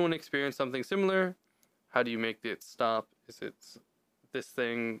 Has anyone experienced something similar? How do you make it stop? Is it this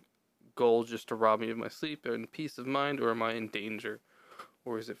thing goal just to rob me of my sleep and peace of mind, or am I in danger?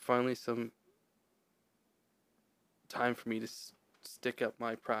 Or is it finally some time for me to stick up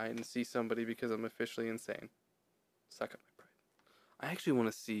my pride and see somebody because I'm officially insane? Suck up my pride. I actually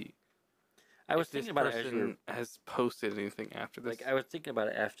want to see. I was if this thinking about it as you were, person has posted anything after this. like, I was thinking about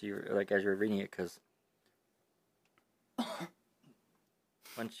it after you, like, as you were reading it, because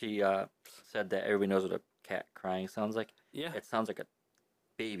when she said that everybody knows what a cat crying sounds like, Yeah, it sounds like a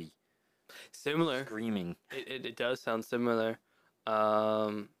baby similar. screaming. It does sound similar.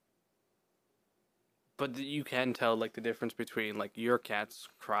 But you can tell like the difference between like your cat's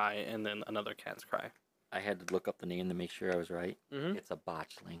cry and then another cat's cry. I had to look up the name to make sure I was right. Mm-hmm. It's a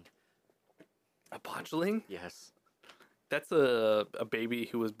botchling. A botchling? Yes. That's a baby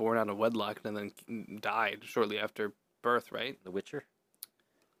who was born out of wedlock and then died shortly after birth, right? The Witcher.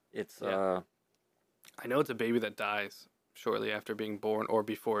 It's Yeah. I know it's a baby that dies shortly after being born or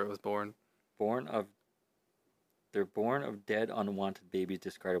before it was born. They're born of dead, unwanted babies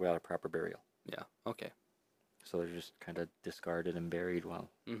discarded without a proper burial. Yeah. Okay. So they're just kind of discarded and buried while,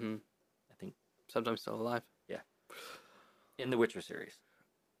 Mm-hmm. I think, Sometimes still alive. in the Witcher series.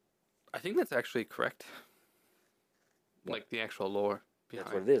 I think that's actually correct. What? Like the actual lore. That's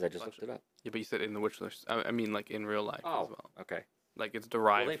behind what it is. I just Botchling. looked it up. Yeah, but you said in the Witcher. I mean, like in real life as Oh, well. okay. Like it's Well,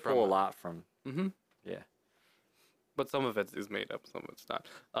 derived they from. pull a lot from. Mm-hmm. Yeah. But some of it is made up, some of it's not.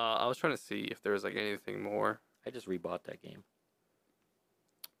 I was trying to see if there was like anything more. I just rebought that game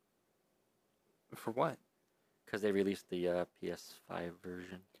For what? because they released the PS5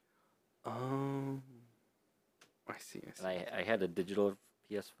 version, Um, I see. and I had a digital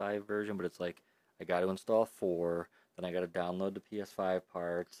PS5 version, but it's like I got to install 4, then I got to download the PS5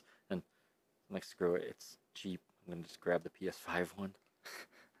 parts, and I'm like, screw it, it's cheap. I'm gonna just grab the PS5 one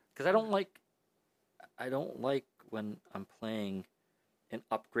because I don't like when I'm playing an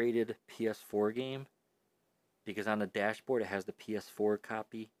upgraded PS4 game because on the dashboard it has the PS4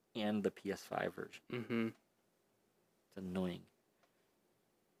 copy and the PS5 version. Mm-hmm. It's annoying.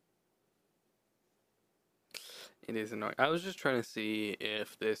 It is annoying. I was just trying to see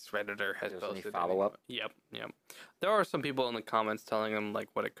if this Redditor has There's any posted follow-up? Yep. There are some people in the comments telling them like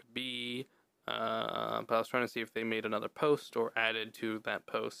what it could be, but I was trying to see if they made another post or added to that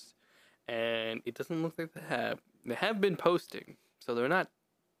post, and it doesn't look like they have. They have been posting, so they're not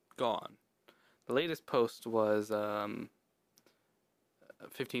gone. The latest post was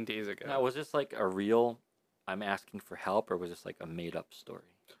 15 days ago. Now, was this like a real I'm asking for help, or was this like a made-up story?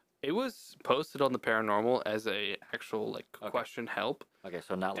 It was posted on the paranormal as a actual like Okay. question help. Okay,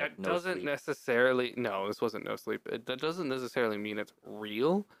 so not like That no doesn't sleep. necessarily. No, this wasn't no sleep. That doesn't necessarily mean it's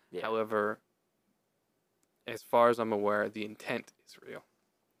real. Yeah. However, as far as I'm aware, the intent is real.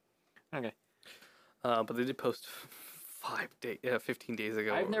 Okay. But they did post 15 days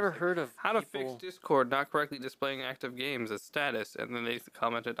ago. I've It never was like, heard of how to people... fix Discord not correctly displaying active games as status, and then they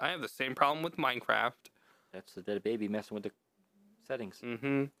commented, "I have the same problem with Minecraft." That's the dead baby messing with the settings.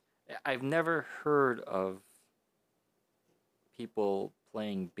 Mm-hmm. I've never heard of people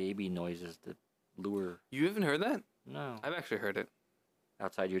playing baby noises to lure. You haven't heard that? No. I've actually heard it.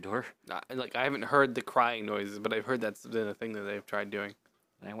 Outside your door. Like I haven't heard the crying noises, but I've heard that's been a thing that they've tried doing.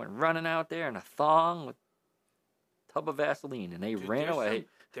 And I went running out there in a thong with a tub of Vaseline, and they Dude, ran away.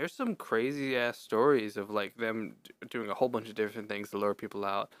 There's some crazy ass stories of like them doing a whole bunch of different things to lure people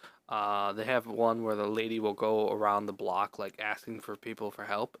out. They have one where the lady will go around the block like asking for people for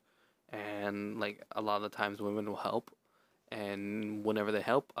help, and like a lot of the times women will help, and whenever they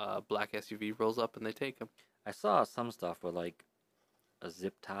help, a black SUV rolls up and they take them. I saw some stuff with like a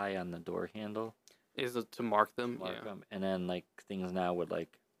zip tie on the door handle. Is it to mark them? Mark Yeah. them. And then like things now with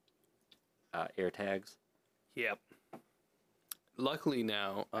like air tags. Yep. Luckily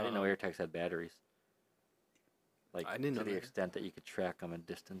now, I didn't know air tags had batteries. Like I didn't to know the that. extent that you could track them a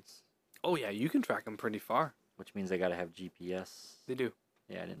distance, Oh yeah, you can track them pretty far. which means they got to have GPS. They do.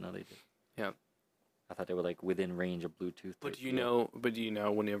 Yeah, I didn't know they did. Yeah. I thought they were like within range of Bluetooth. But type do you deal.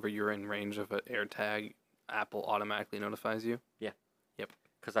 know, whenever you're in range of an AirTag, Apple automatically notifies you.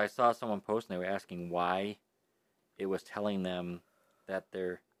 Because I saw someone post and they were asking why it was telling them that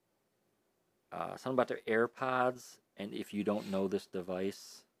they're something about their AirPods, and if you don't know this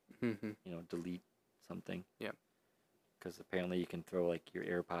device, Mm-hmm. delete something. Yeah. Because apparently you can throw like your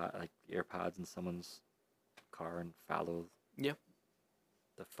AirPods in someone's car and follow. Yeah.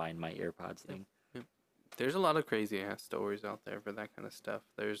 The Find My AirPods thing. There's a lot of crazy ass stories out there for that kind of stuff.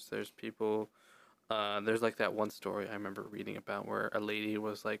 There's people. There's like that one story I remember reading about where a lady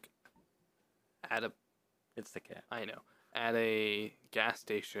was like at a It's the cat. I know at a gas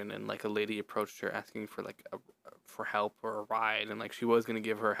station, and like a lady approached her asking for like for help or a ride, and like she was gonna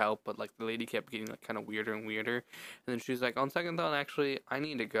give her help, but like the lady kept getting like kind of weirder and weirder, and then she was like, on second thought, actually I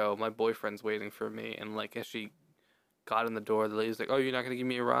need to go, my boyfriend's waiting for me. And like as she got in the door, the lady's like, oh, you're not gonna give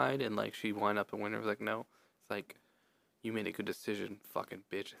me a ride? And like she wound up and went, was like, no. It's like, you made a good decision, fucking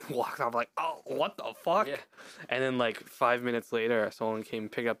bitch. And walked off like, oh, what the fuck? Yeah. And then like 5 minutes later, someone came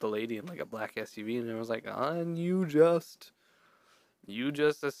pick up the lady in like a black SUV, and it was like, and you just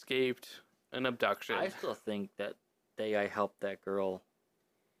escaped an abduction. I still think that day I helped that girl,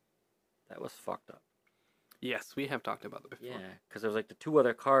 that was fucked up. Yes, we have talked about it before. Yeah, because there was like the two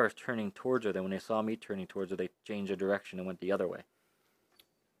other cars turning towards her. Then when they saw me turning towards her, they changed their direction and went the other way.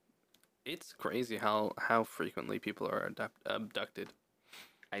 It's crazy how frequently people are abducted.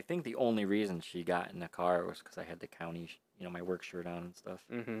 I think the only reason she got in the car was because I had the county, my work shirt on and stuff.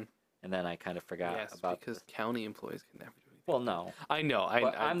 Mm-hmm. And then I kind of forgot Yes, about. because county employees can never do anything. Well, no, I know.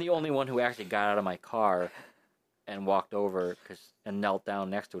 but I'm the only one who actually got out of my car and walked over and knelt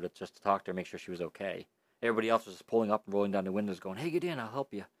down next to it just to talk to her, make sure she was okay. Everybody else was just pulling up and rolling down the windows, going, "Hey, get in, I'll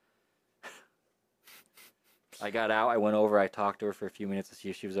help you." I got out, I went over, I talked to her for a few minutes to see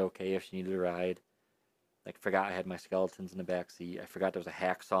if she was okay, if she needed a ride. Like, forgot I had my skeletons in the back seat. I forgot there was a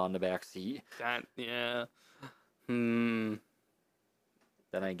hacksaw in the back seat. Yeah. Hmm.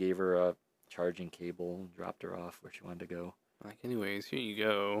 Then I gave her a charging cable and dropped her off where she wanted to go. Like, anyways, here you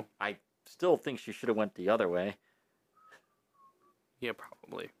go. I still think she should have went the other way. Yeah,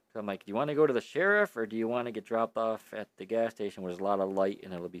 probably. So I'm like, do you want to go to the sheriff or do you want to get dropped off at the gas station where there's a lot of light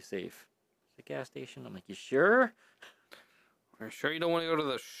and it'll be safe? The gas station? I'm like, you sure? Are you sure you don't want to go to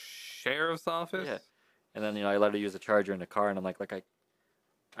the sheriff's office? Yeah. And then, I let her use the charger in the car, and I'm like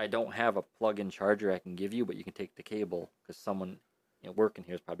I don't have a plug-in charger I can give you, but you can take the cable, because someone working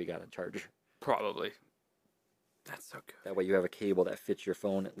here has probably got a charger. Probably. That's so good. That way you have a cable that fits your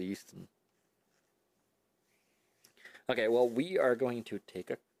phone at least. And... Okay, well, we are going to take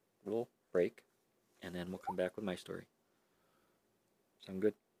a little break, and then we'll come back with my story. Sound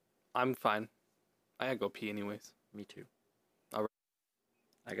good? I'm fine. I gotta go pee anyways. Me too. All right.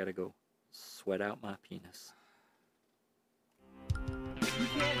 I gotta go sweat out my penis. You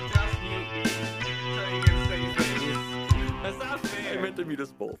can't just mute me so you can say things. That's not fair. I meant to mute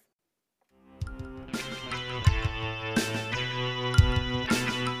us both.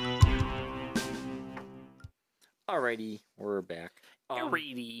 Alrighty, we're back.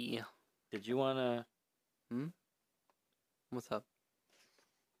 Alrighty. Did you wanna? What's up?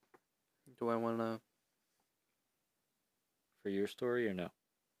 Do I wanna? For your story or no?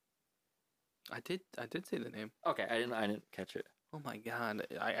 I did say the name. Okay, I didn't catch it. Oh my god.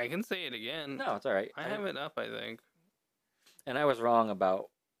 I can say it again. No, it's all right. I have it up, I think. And I was wrong about,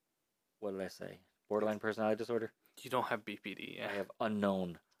 what did I say? Borderline personality disorder? You don't have BPD. Yeah. I have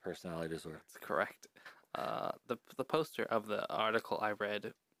unknown personality disorder. That's correct. The poster of the article I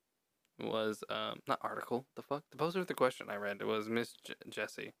read was not article. The poster of the question I read was Miss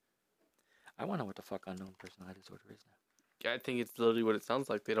Jessie. I wonder what the fuck unknown personality disorder is now. I think it's literally what it sounds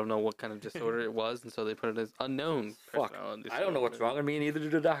like. They don't know what kind of disorder it was, and so they put it as unknown. Fuck. I don't know what's wrong with me, neither do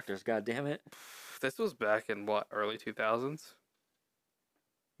the doctors. God damn it. This was back in what, early 2000s?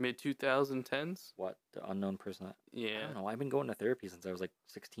 Mid 2010s? What, the unknown personality? I Yeah. don't know. I've been going to therapy since I was like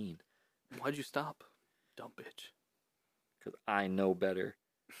 16. Why'd you stop? Dumb bitch. Because I know better.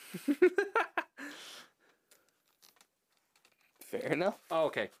 Fair enough. Oh,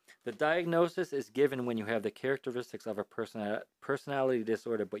 okay. The diagnosis is given when you have the characteristics of a personality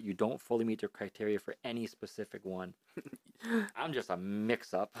disorder, but you don't fully meet the criteria for any specific one. I'm just a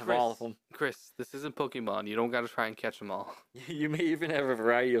mix-up of all of them. Chris, this isn't Pokemon. You don't gotta try and catch them all. You may even have a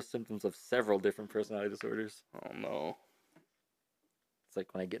variety of symptoms of several different personality disorders. Oh no. It's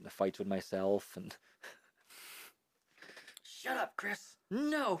like when I get into fights with myself and... Shut up, Chris!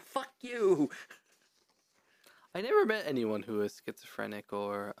 No, fuck you! I never met anyone who was schizophrenic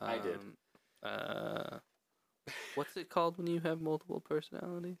or I did. What's it called when you have multiple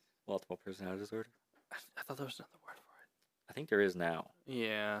personalities? Multiple personality disorder? I thought there was another word for I think there is now. it.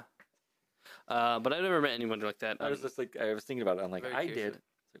 Yeah. But I've never met anyone like that. I was just like, I was thinking about it. I'm like, Very I curious. did.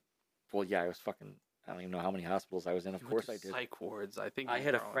 It's like, well, yeah, I was fucking, I don't even know how many hospitals I was in. Of You course I went to did. Psych wards. I think I you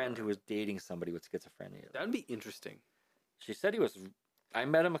had a were all friend who right. was dating somebody with schizophrenia. That'd be interesting. She said he was, I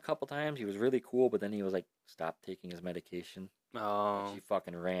met him a couple times. He was really cool, but then he was like, stopped taking his medication. Oh, She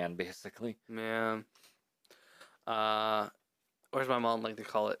fucking ran, basically. man. Where's my mom like to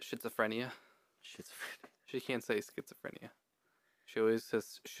call it? Schizophrenia. Schizophrenia. She can't say schizophrenia. She always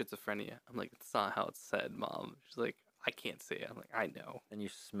says schizophrenia. I'm like, it's not how it's said, Mom. She's like, I can't say it. I'm like, I know. Then you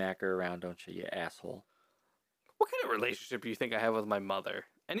smack her around, don't you, you asshole? What kind of relationship do you think I have with my mother?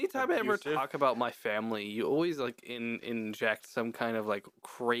 Anytime I ever Abusive? talk about my family, you always like inject some kind of like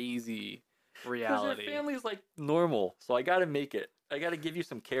crazy Because reality. your family's like normal, so I gotta make it. I gotta give you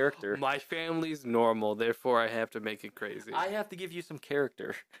some character. My family's normal, therefore I have to make it crazy. I have to give you some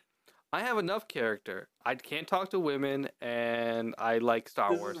character. I have enough character. I can't talk to women, and I like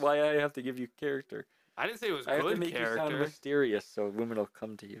Star This Wars. is why I have to give you character. I didn't say it was I have to good make you sound character. mysterious so women will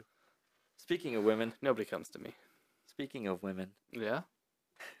come to you. Speaking of women, Nobody comes to me. speaking of women, Yeah.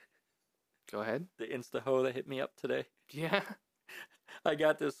 Go ahead. the Insta hoe that hit me up today. Yeah. I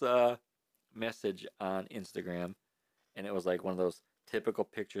got this message on Instagram, and it was like one of those typical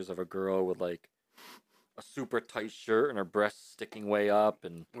pictures of a girl with like a super tight shirt and her breasts sticking way up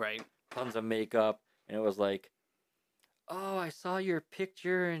and Right. tons of makeup, and it was like, "Oh, I saw your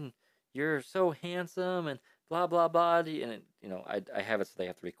picture and you're so handsome and blah blah blah." And it, I have it so they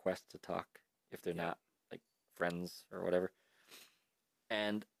have to request to talk if they're not like friends or whatever.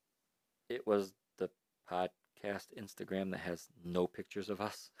 And it was the podcast Instagram that has no pictures of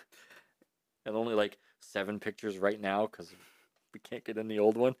us, and only like 7 pictures right now because we can't get in the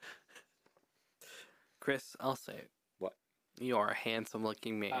old one. Chris, I'll say it. What? You are a handsome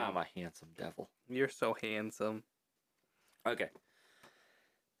looking man. I'm a handsome devil. You're so handsome. Okay.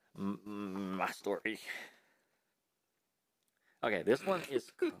 My story. Okay, this one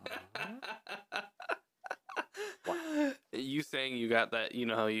is called... You saying you got that, you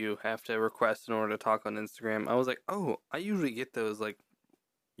know how you have to request in order to talk on Instagram. I was like, oh, I usually get those like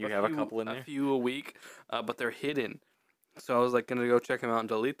You have a couple in a there? few a week, but they're hidden. So I was like gonna go check them out and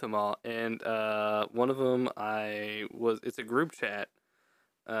delete them all. And one of them it's a group chat,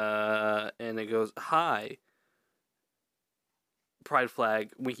 and it goes, "Hi, pride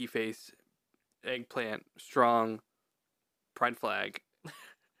flag, winky face, eggplant, strong, pride flag,"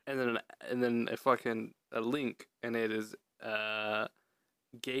 and then a fucking a link, and it is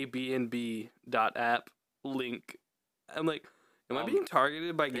gaybnb.app link. I'm like, am I being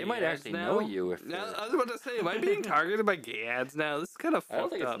targeted by They gay might ads actually now? know you if Now, they're- I was about to say, am I being targeted by gay ads now? This is kind of I don't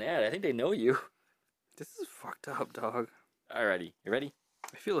fucked think it's up. an ad. I think they know you. This is fucked up, dog. Alrighty, you ready?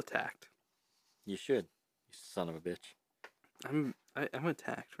 I feel attacked. You should. You son of a bitch. I'm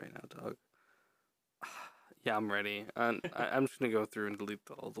attacked right now, dog. Yeah, I'm ready. I'm just gonna go through and delete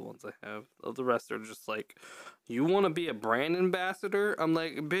all the ones I have. All the rest are just like, you want to be a brand ambassador? I'm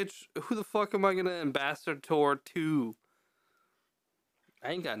like, bitch, who the fuck am I gonna ambassador to?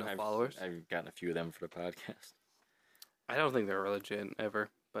 I ain't got no followers. I've gotten a few of them for the podcast. I don't think they're legit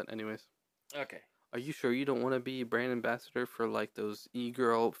ever. But anyways, Okay. are you sure you don't want to be brand ambassador for like those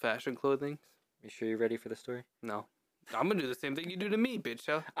e-girl fashion clothing? You sure you're ready for the story? No, I'm gonna do the same thing you do to me, bitch.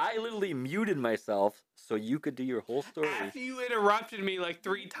 Huh? I literally muted myself so you could do your whole story. After you interrupted me like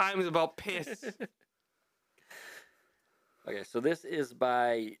 3 times about piss. Okay, so this is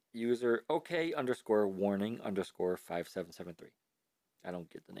by user OK_warning_5773. I don't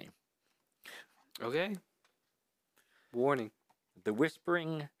get the name. Okay. Warning. The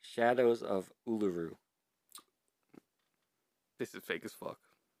Whispering Shadows of Uluru. This is fake as fuck.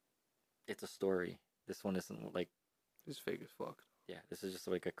 It's a story. This one isn't like, This is fake as fuck. yeah, this is just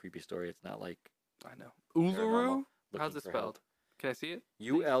like a creepy story. It's not like I know. paranormal Uluru? How's looking it for help. spelled? Can I see it?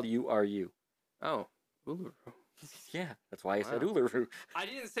 Uluru. Oh, Uluru. Yeah, that's why I said Wow. Uluru. I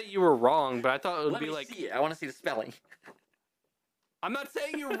didn't say you were wrong, but I thought it would Let be me like. see it. I want to see the spelling. I'm not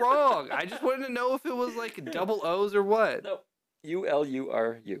saying you're wrong. I just wanted to know if it was like double O's or what. No,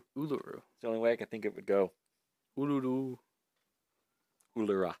 Uluru. Uluru. It's the only way I can think it would go. Uluru.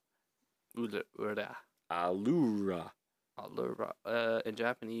 Ulura. Ulura. Allura. Allura. In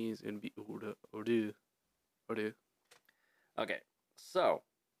Japanese, it'd be Uru. Okay, so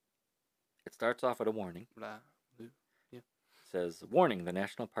it starts off with a warning. It says, warning, the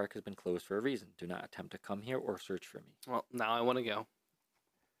national park has been closed for a reason. Do not attempt to come here or search for me. Well, now I want to go.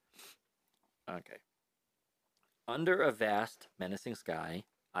 Okay. Under a vast, menacing sky,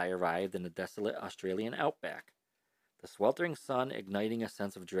 I arrived in the desolate Australian outback, the sweltering sun igniting a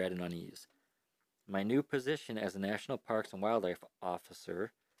sense of dread and unease. My new position as a National Parks and Wildlife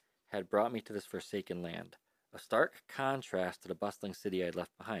Officer had brought me to this forsaken land, a stark contrast to the bustling city I had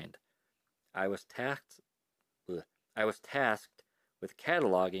left behind. I was tasked with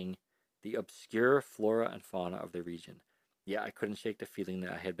cataloging the obscure flora and fauna of the region, yet I couldn't shake the feeling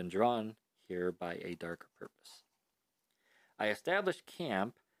that I had been drawn here by a darker purpose. I established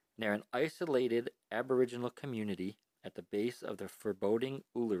camp near an isolated Aboriginal community at the base of the foreboding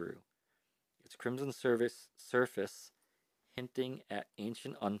Uluru, its crimson surface hinting at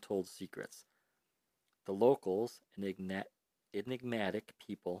ancient untold secrets. The locals, enigmatic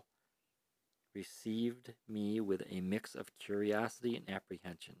people, received me with a mix of curiosity and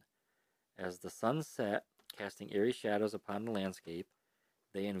apprehension. As the sun set, casting eerie shadows upon the landscape,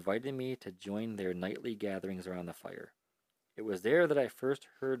 they invited me to join their nightly gatherings around the fire. It was there that I first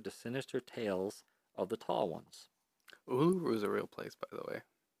heard the sinister tales of the Tall Ones. Uluru is a real place, by the way.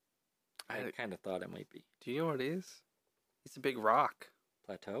 I kind of thought it might be. Do you know what it is? It's a big rock.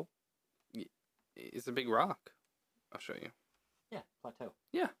 Plateau? It's a big rock. I'll show you. Yeah, plateau.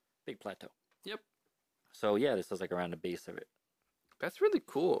 Yeah. Big plateau. Yep. So yeah, this is like around the base of it. That's really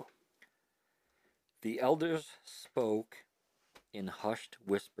cool. The elders spoke in hushed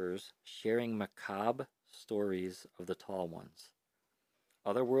whispers, sharing macabre stories of the Tall Ones,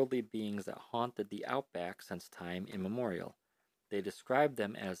 otherworldly beings that haunted the outback since time immemorial. They described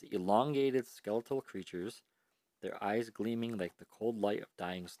them as elongated skeletal creatures, their eyes gleaming like the cold light of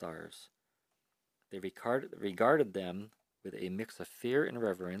dying stars. They regarded them with a mix of fear and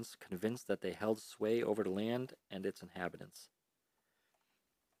reverence, convinced that they held sway over the land and its inhabitants.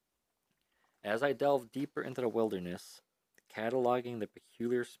 As I delved deeper into the wilderness, cataloging the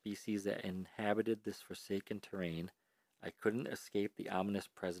peculiar species that inhabited this forsaken terrain, I couldn't escape the ominous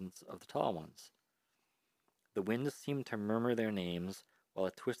presence of the Tall Ones. The winds seemed to murmur their names, while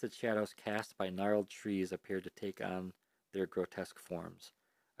the twisted shadows cast by gnarled trees appeared to take on their grotesque forms.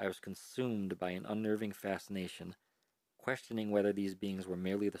 I was consumed by an unnerving fascination, questioning whether these beings were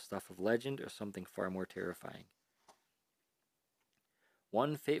merely the stuff of legend or something far more terrifying.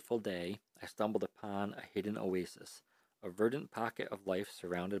 One fateful day, I stumbled upon a hidden oasis, a verdant pocket of life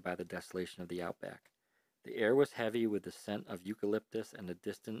surrounded by the desolation of the outback. The air was heavy with the scent of eucalyptus and the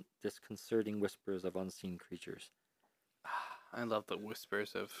distant, disconcerting whispers of unseen creatures. I love the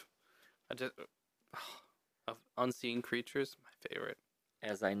whispers I just, of unseen creatures. My favorite.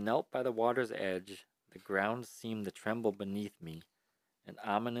 As I knelt by the water's edge, the ground seemed to tremble beneath me, an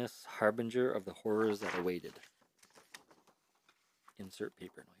ominous harbinger of the horrors that awaited. Insert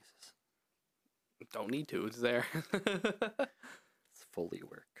paper noises. Don't need to. It's there. It's Foley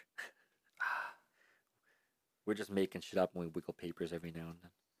work. We're just making shit up when we wiggle papers every now and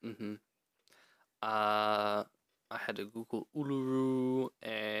then. Mm-hmm. I had to Google Uluru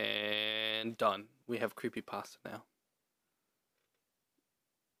and done. We have creepypasta now.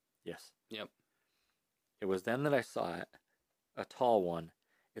 Yes. Yep. It was then that I saw it, a tall one,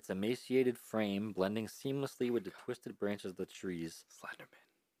 its emaciated frame blending seamlessly with the twisted branches of the trees. Slenderman.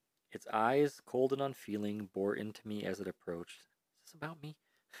 Its eyes, cold and unfeeling, bore into me as it approached. Is this about me?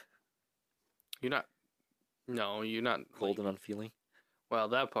 You're not. No, you're not Cold and unfeeling? Well,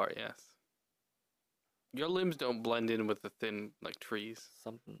 that part, yes. Your limbs don't blend in with the thin, like, trees.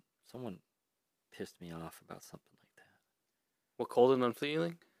 Someone pissed me off about something like that. What, cold and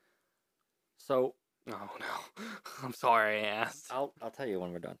unfeeling? So... Oh, no. I'm sorry I asked. I'll tell you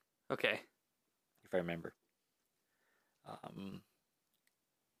when we're done, Okay. if I remember.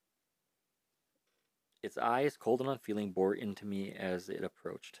 Its eyes, cold and unfeeling, bore into me as it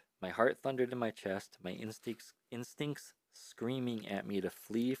approached. My heart thundered in my chest, my instincts screaming at me to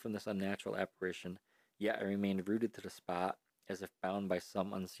flee from this unnatural apparition, yet I remained rooted to the spot, as if bound by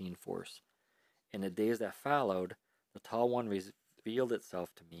some unseen force. In the days that followed, the tall one revealed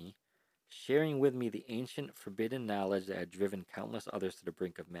itself to me, sharing with me the ancient, forbidden knowledge that had driven countless others to the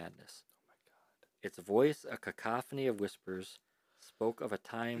brink of madness. Oh my god. Its voice, a cacophony of whispers, spoke of a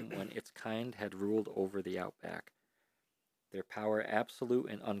time when its kind had ruled over the outback, their power absolute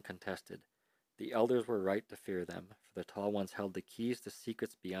and uncontested. The elders were right to fear them, for the tall ones held the keys to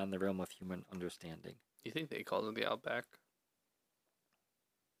secrets beyond the realm of human understanding. You think they called it the Outback?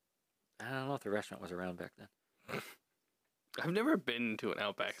 I don't know if the restaurant was around back then. I've never been to an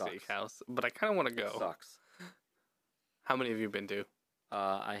Outback Sucks. Steakhouse, but I kind of want to go. Sucks. How many have you been to?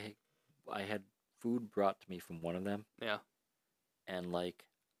 I had food brought to me from one of them, Yeah. and like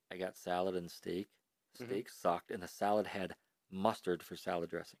I got salad and steak. Mhm. Steak sucked, and the salad had mustard for salad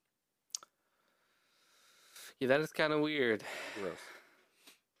dressing. Yeah, that is kind of weird. Gross.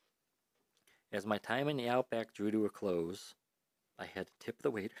 As my time in the Outback drew to a close, I had to tip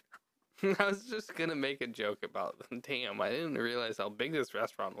the waiter. I was just going to make a joke about, damn, I didn't realize how big this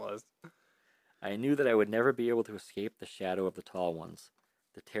restaurant was. I knew that I would never be able to escape the shadow of the tall ones.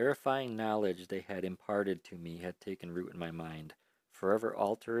 The terrifying knowledge they had imparted to me had taken root in my mind, forever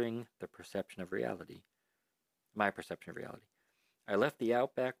altering the perception of reality. My perception of reality. I left the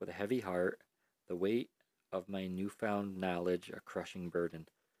Outback with a heavy heart, the weight of my newfound knowledge a crushing burden.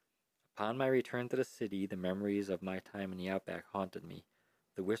 Upon my return to the city, the memories of my time in the Outback haunted me,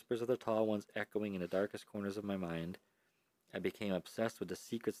 the whispers of the tall ones echoing in the darkest corners of my mind. I became obsessed with the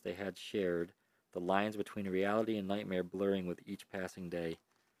secrets they had shared, the lines between reality and nightmare blurring with each passing day.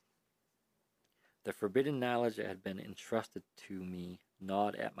 The forbidden knowledge that had been entrusted to me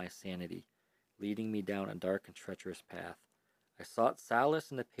gnawed at my sanity, leading me down a dark and treacherous path. I sought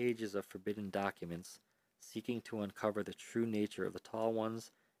solace in the pages of forbidden documents, seeking to uncover the true nature of the tall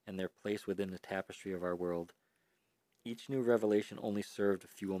ones and their place within the tapestry of our world. Each new revelation only served to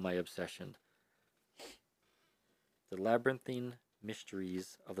fuel my obsession. The labyrinthine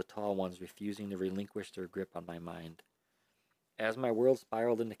mysteries of the tall ones refusing to relinquish their grip on my mind. As my world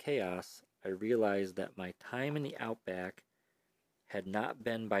spiraled into chaos, I realized that my time in the Outback had not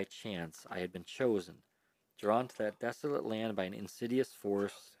been by chance. I had been chosen, drawn to that desolate land by an insidious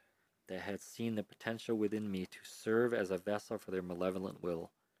force that had seen the potential within me to serve as a vessel for their malevolent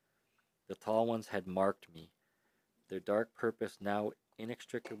will. The tall ones had marked me, their dark purpose now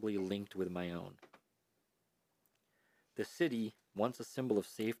inextricably linked with my own. The city, once a symbol of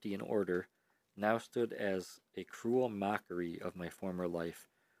safety and order, now stood as a cruel mockery of my former life.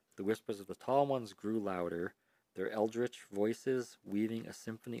 The whispers of the tall ones grew louder, their eldritch voices weaving a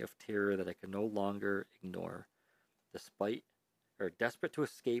symphony of terror that I could no longer ignore. Desperate to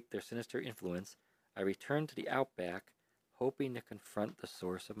escape their sinister influence, I returned to the Outback, hoping to confront the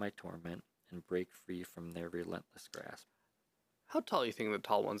source of my torment and break free from their relentless grasp. How tall do you think the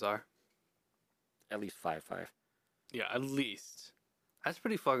tall ones are? At least 5'5". Yeah, at least. That's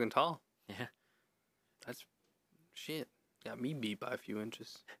pretty fucking tall. Yeah. That's Shit. Got me beat by a few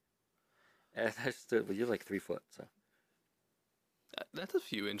inches. As I stood, well, you're like 3 foot, so That's a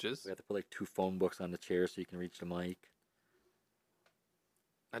few inches. we have to put like 2 phone books on the chair so you can reach the mic.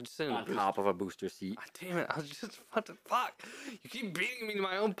 I just said On top of a booster seat. God damn it! I was just what the fuck. You keep beating me to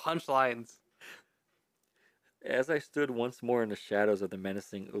my own punchlines. As I stood once more in the shadows of the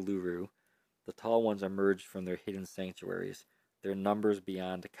menacing Uluru, the tall ones emerged from their hidden sanctuaries, their numbers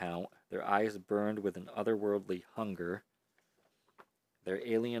beyond count, their eyes burned with an otherworldly hunger, their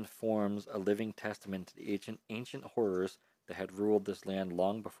alien forms a living testament to the ancient horrors that had ruled this land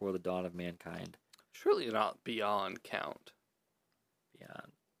long before the dawn of mankind. Surely not beyond count.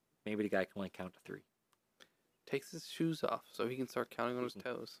 Beyond. Maybe the guy can only count to 3. Takes his shoes off so he can start counting on his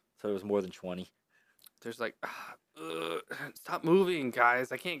toes. So it was more than 20. There's like, stop moving,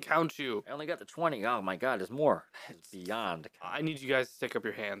 guys. I can't count you. I only got to 20. Oh my god, there's more. It's beyond count. I need you guys to stick up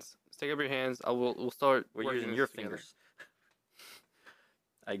your hands. Stick up your hands. We'll start. We're working using this your together. fingers.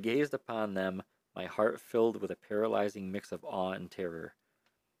 I gazed upon them, my heart filled with a paralyzing mix of awe and terror.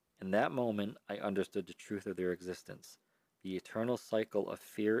 In that moment, I understood the truth of their existence, the eternal cycle of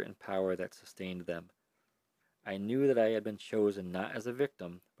fear and power that sustained them. I knew that I had been chosen not as a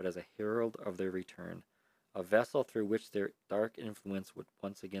victim, but as a herald of their return, a vessel through which their dark influence would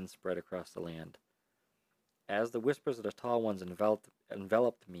once again spread across the land. As the whispers of the tall ones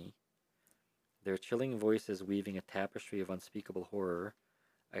enveloped me, their chilling voices weaving a tapestry of unspeakable horror,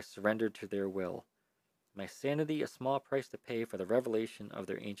 I surrendered to their will. My sanity a small price to pay for the revelation of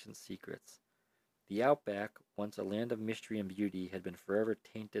their ancient secrets. The Outback, once a land of mystery and beauty, had been forever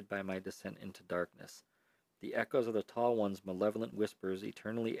tainted by my descent into darkness. The echoes of the tall one's malevolent whispers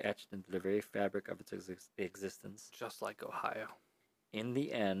eternally etched into the very fabric of its existence. Just like Ohio. In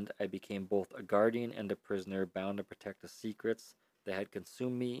the end, I became both a guardian and a prisoner, bound to protect the secrets that had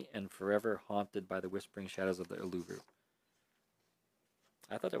consumed me and forever haunted by the whispering shadows of the Uluru.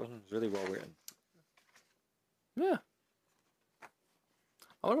 I thought that was really well written. Yeah.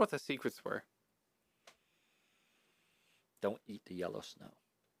 I wonder what the secrets were. Don't eat the yellow snow.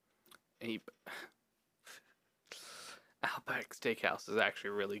 Ape. Outback Steakhouse is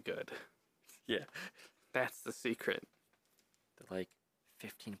actually really good. Yeah. That's the secret. They're like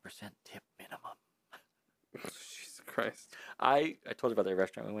 15% tip minimum. Jesus Christ. I told you about that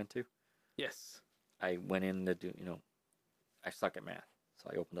restaurant we went to. Yes. I went in to do, I suck at math. So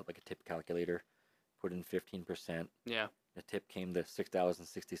I opened up like a tip calculator, put in 15%. Yeah. The tip came to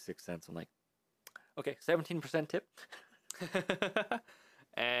 $6.66. I'm like, okay, 17% tip.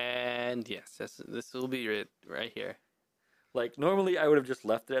 And yes, this will be it right here. Like, normally I would have just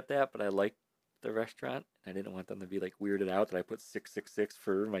left it at that, but I liked the restaurant, and I didn't want them to be, like, weirded out that I put 666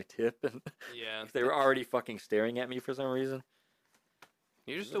 for my tip, and Yeah. they were already fucking staring at me for some reason.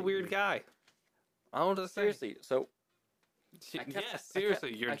 You're just Really a weird weird. guy. I don't know what to say. Seriously, so I kept- Yes,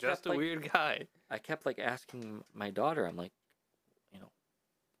 seriously, you're I just kept, a like- weird guy. I kept, like, asking my daughter, I'm like,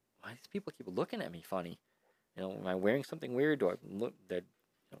 why do these people keep looking at me funny? Am I wearing something weird? Do I look that,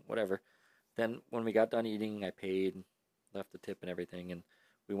 whatever. Then when we got done eating, I paid, left the tip and everything, and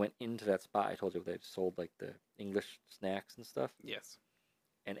we went into that spot. I told you they sold like the English snacks and stuff. Yes.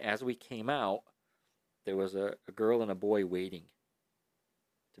 And as we came out, there was a girl and a boy waiting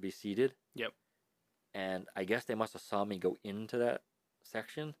to be seated. Yep. And I guess they must have saw me go into that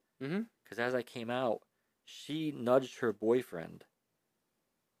section. Mm-hmm. Because as I came out, she nudged her boyfriend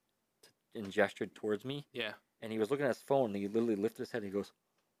and gestured towards me. Yeah. And he was looking at his phone, and he literally lifted his head, and he goes,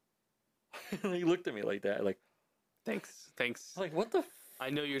 and he looked at me like that, like, Thanks. I'm like, what the?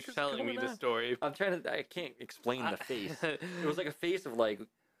 I know you're What's telling me going the on? story. I'm trying to. I can't explain the face. It was like a face of like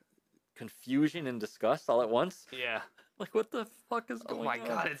confusion and disgust all at once. Yeah. Like, what the fuck is Oh going my on?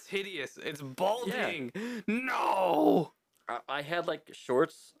 god, it's hideous. It's balding. No. I had like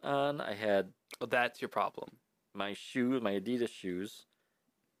shorts on. I had Well, that's your problem. my shoes, my Adidas shoes,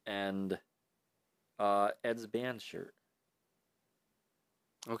 and Ed's band shirt.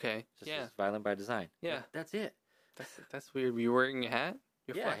 Okay. Just Yeah. as Violent by Design. Yeah. That's it. That's weird. Were you wearing a hat?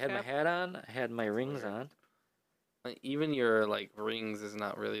 Your Yeah, I flat had my cap? hat on. I had my rings weird. on. Like, even your like rings is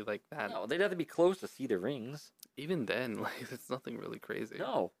not really like that. No, they'd have to be close to see the rings. Even then, like it's nothing really crazy.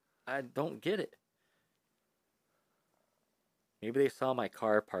 No, I don't get it. Maybe they saw my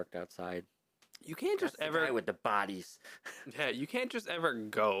car parked outside. You can't just That's the ever. guy with the bodies. Yeah, you can't just ever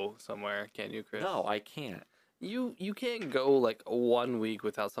go somewhere, can you, Chris? No, I can't. You can't go like 1 week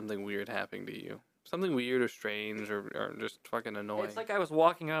without something weird happening to you. Something weird or strange or just fucking annoying. It's like I was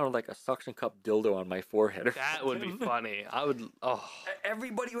walking around with like a suction cup dildo on my forehead. Or that would be something. funny. I would. Oh.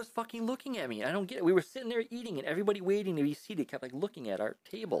 Everybody was fucking looking at me. I don't get it. We were sitting there eating, and everybody waiting to be seated kept like looking at our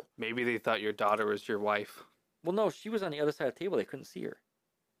table. Maybe they thought your daughter was your wife. Well, no, she was on the other side of the table. They couldn't see her.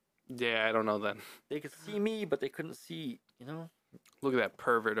 Yeah, I don't know then. They could see me, but they couldn't see, you know? Look at that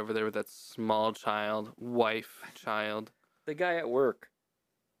pervert over there with that small child, wife, child. The guy at work,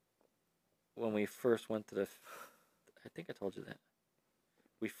 when we first went to I think I told you that.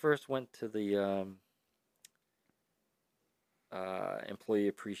 We first went to the Employee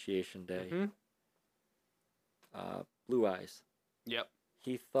Appreciation Day. Hmm. Blue Eyes. Yep.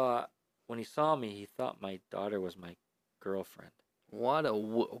 He thought, when he saw me, he thought my daughter was my girlfriend. What a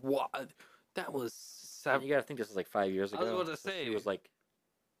what? That was And you gotta think this was like 5 years ago. I was about to so say. She was like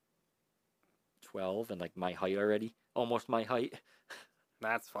 12 and like my height already. Almost my height.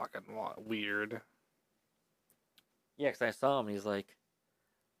 That's fucking weird. Yeah, because I saw him and he's like,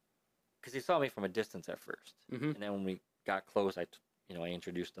 because he saw me from a distance at first. Mm-hmm. And then when we got close, I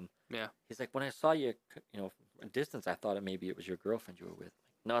introduced him. Yeah. He's like, when I saw you, from a distance, I thought maybe it was your girlfriend you were with.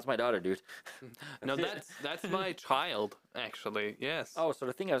 No, it's my daughter, dude. No, that's my child, actually. Yes. Oh, so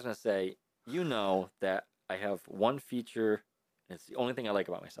the thing I was gonna say, you know that I have one feature, and it's the only thing I like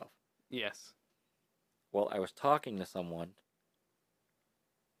about myself. Yes. Well, I was talking to someone.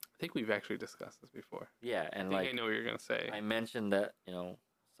 I think we've actually discussed this before. Yeah, I and think like I know what you're gonna say. I mentioned that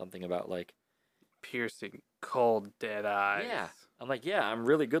something about like Piercing, cold, dead eyes. yeah. I'm like, yeah, I'm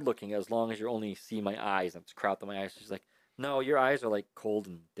really good looking as long as you only see my eyes. I'm just cropped on my eyes. She's like, no, your eyes are like cold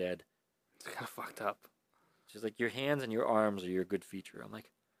and dead. It's kind of fucked up. She's like, your hands and your arms are your good feature. I'm like,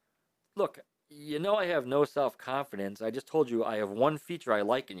 look, I have no self-confidence. I just told you I have one feature I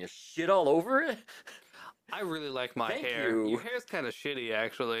like and you shit all over it. I really like my Thank hair. you. Your hair's kind of shitty,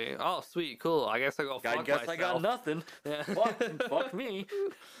 actually. Oh, sweet, cool. I guess I'll go fuck I guess myself. I got nothing. Yeah. Fuck me.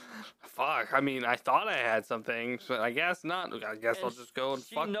 Fuck. I mean, I thought I had something, but I guess not. I guess I'll And just go and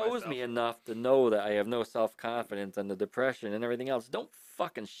she fuck knows myself. me enough to know that I have no self-confidence and the depression and everything else. Don't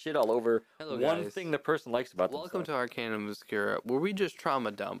fucking shit all over Hello, one guys. thing the person likes about Welcome themselves. to Arcana Obscura, where we just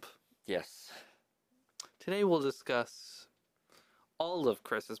trauma dump. Yes. Today we'll discuss all of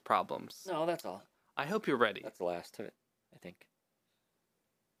Chris's problems. No, that's all. I hope you're ready. That's the last of it, I think.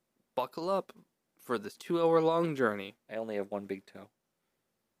 Buckle up for this 2-hour-long journey. I only have one big toe.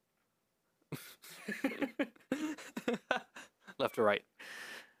 Left or right?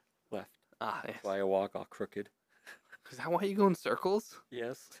 Left. Ah, yes. That's why I walk all crooked. Is that why you go in circles?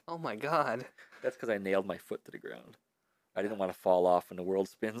 Yes. Oh my god. That's because I nailed my foot to the ground. I didn't want to fall off when the world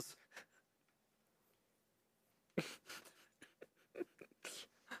spins.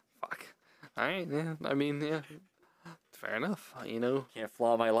 Fuck. Alright, yeah. I mean, yeah. Fair enough. Can't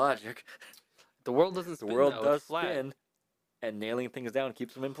flaw my logic. The world doesn't The spin. world though, does it's flat. spin, and nailing things down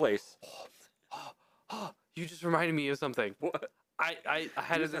keeps them in place. You just reminded me of something. What? I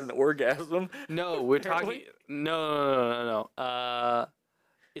had You just this. had an orgasm? No, we're talking. Apparently. No.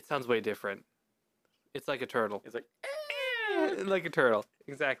 It sounds way different. It's like a turtle. It's like, Like a turtle.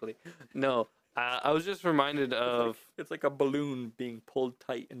 Exactly. No. I was just reminded of. it's like a balloon being pulled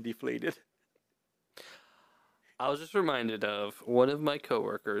tight and deflated. I was just reminded of one of my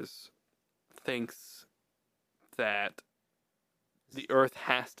coworkers thinks that the Earth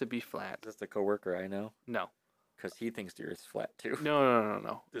has to be flat. Is this the coworker I know? No. Because he thinks the Earth's flat too.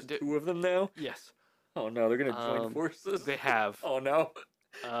 No. There's two of them now? Yes. Oh no, they're gonna join forces. They have. Oh no.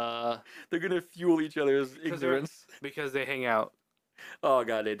 Uh, They're gonna fuel each other's ignorance. because they hang out. Oh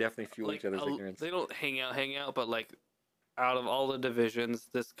god, they definitely fuel Like, each other's ignorance. they don't hang out, but like out of all the divisions,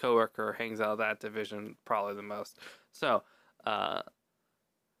 this coworker hangs out of that division probably the most. So,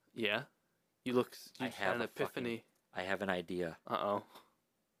 yeah, you I had have an a epiphany. I have an idea. Uh-oh.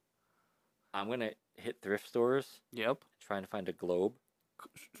 I'm gonna hit thrift stores, Yep. trying to find a globe,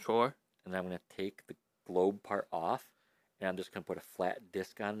 Sure. and I'm gonna take the globe part off, and I'm just gonna put a flat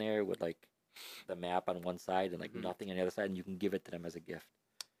disc on there with like the map on one side and like Mhm. nothing on the other side, and you can give it to them as a gift.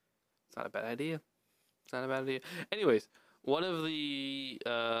 It's not a bad idea. It's not a bad idea. Anyways, one of the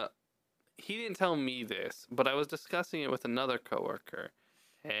he didn't tell me this, but I was discussing it with another coworker,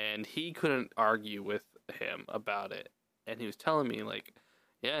 and he couldn't argue with him about it. And he was telling me like,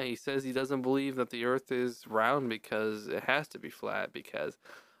 yeah, he says he doesn't believe that the Earth is round because it has to be flat because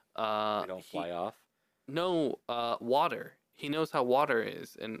They don't fly off. no, water. He knows how water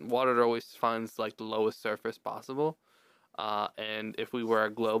is, and water always finds like the lowest surface possible. And if we were a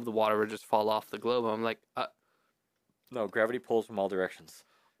globe, the water would just fall off the globe. I'm like, No, gravity pulls from all directions.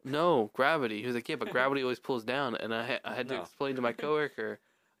 no, gravity. He was like, yeah, but gravity always pulls down. And I had to No. explain to my coworker.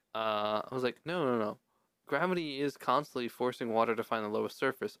 I was like, no. Gravity is constantly forcing water to find the lowest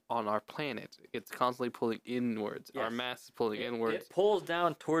surface on our planet. It's constantly pulling inwards. Our Yes. mass is pulling inwards. It pulls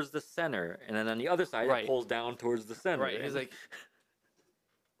down towards the center, and then on the other side, Right. it pulls down towards the center. Right. He's like,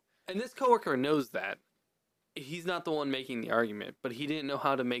 and this coworker knows that. he's not the one making the argument, but he didn't know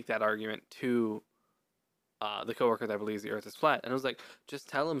how to make that argument to the coworker that believes the Earth is flat. And I was like, just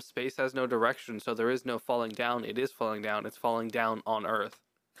tell him space has no direction, so there is no falling down. It is falling down. It's falling down on Earth.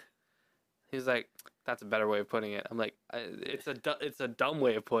 He's like, that's a better way of putting it. I'm like, it's a dumb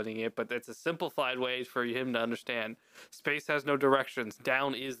way of putting it, but it's a simplified way for him to understand. Space has no directions.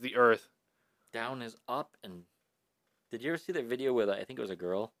 Down is the Earth. Down is up. And did you ever see that video with, I think it was a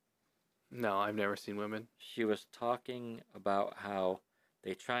girl? No, I've never seen women. She was talking about how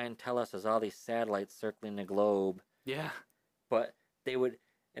they try and tell us there's all these satellites circling the globe, Yeah. but they would,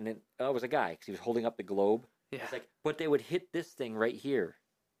 and then, oh, it was a guy, because he was holding up the globe. Yeah. It's like, but they would hit this thing right here,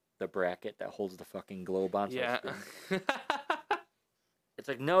 the bracket that holds the fucking globe on. So it Yeah. spins. It's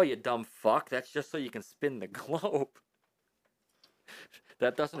like, no, you dumb fuck. That's just so you can spin the globe.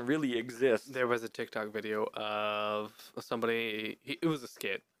 That doesn't really exist. There was a TikTok video of somebody. It was a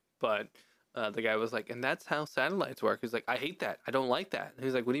skit, but the guy was like, "And that's how satellites work." He's like, "I hate that. I don't like that." And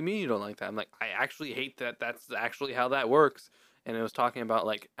he's like, "What do you mean you don't like that?" I'm like, "I actually hate that. That's actually how that works." And it was talking about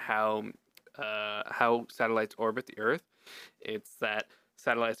like how satellites orbit the Earth. It's that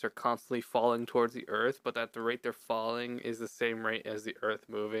satellites are constantly falling towards the Earth, but at the rate they're falling is the same rate as the Earth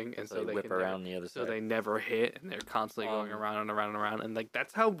moving, and So so they they whip can around the other so side. they never hit, and they're constantly going Um, around and around and around. And like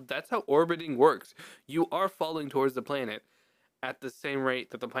that's how orbiting works. You are falling towards the planet at the same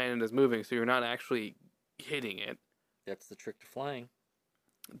rate that the planet is moving, so you're not actually hitting it. That's the trick to flying.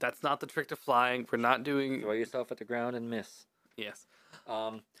 That's not the trick to flying. We're not doing. Throw yourself at the ground and miss. Yes,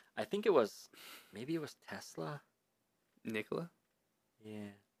 I think it was, maybe it was Tesla. Nikola,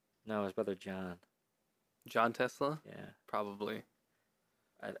 Yeah. No, his brother John. John Tesla, Yeah. probably.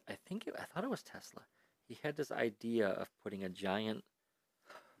 I thought it was Tesla. He had this idea of putting a giant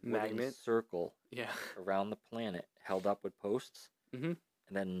wooden Magnet. circle Yeah. around the planet held up with posts, Mhm.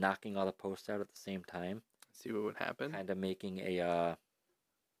 and then knocking all the posts out at the same time, See what would happen. kind of making a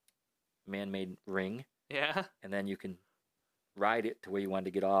man-made ring, Yeah. and then you can ride it to where you wanted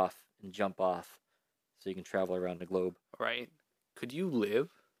to get off and jump off, so you can travel around the globe. Right. Could you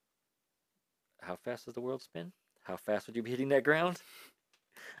live? How fast does the world spin? How fast would you be hitting that ground?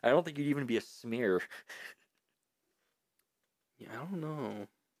 I don't think you'd even be a smear. Yeah, I don't know.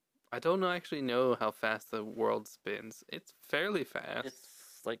 I don't actually know how fast the world spins. It's fairly fast.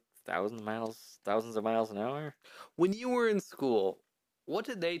 It's like thousands of miles an hour. When you were in school, what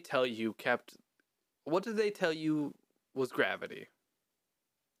did they tell you was gravity?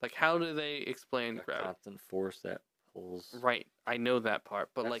 Like, how do they explain A gravity? constant force that pulls. Right, I know that part,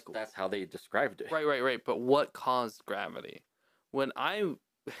 but That's how they described it. right. But what caused gravity? When I,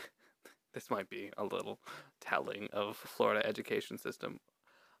 this might be a little telling of Florida education system.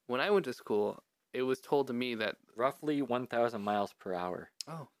 When I went to school, it was told to me that Roughly 1,000 miles per hour.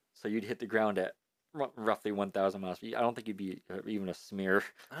 oh, So you'd hit the ground at roughly 1,000 miles. I don't think you'd be even a smear.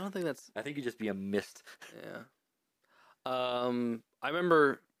 I don't think that's I think you'd just be a mist. yeah. I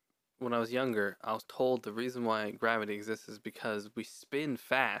remember when I was younger, I was told the reason why gravity exists is because we spin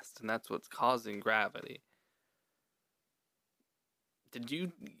fast, and that's what's causing gravity.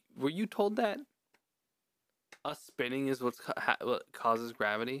 Were you told that? Us spinning is what causes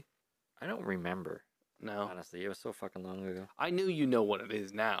gravity? I don't remember. No. Honestly, it was so fucking long ago. I knew you know what it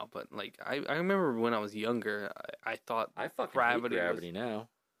is now, but like I remember when I was younger, I thought I fucking gravity hate was- gravity now.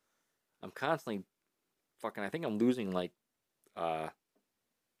 I'm constantly fucking. I think I'm losing like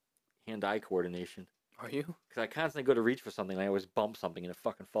hand-eye coordination are you? because I constantly go to reach for something and I always bump something and it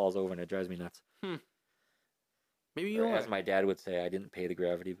fucking falls over and it drives me nuts. Maybe you Or are. as my dad would say, I didn't pay the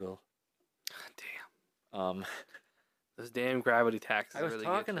gravity bill. Damn. Those damn gravity taxes I was really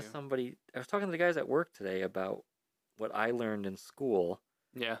talking to get you. somebody. I was talking to the guys at work today about what I learned in school,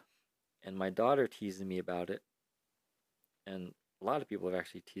 Yeah. and my daughter teasing me about it, and a lot of people have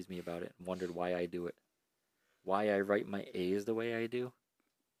actually teased me about it and wondered why I do it, why I write my A's the way I do,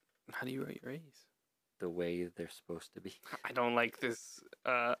 How do you write your A's? the way they're supposed to be, I don't like this.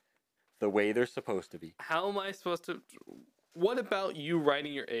 the way they're supposed to be. How am I supposed to? What about you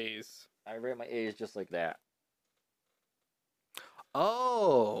writing your A's? I write my A's just like that,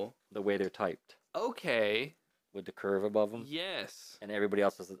 Oh, the way they're typed, okay. with the curve above them, Yes. and everybody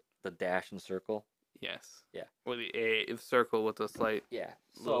else has the dash and circle. Yes. Yeah. Or the A circle with a slight Yeah.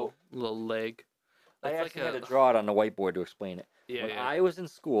 little So little leg. I That's actually had to draw it on the whiteboard to explain it. Yeah, When yeah. I was in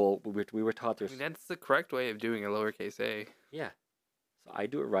school, we were taught I there's mean, that's the correct way of doing a lowercase a. yeah. So I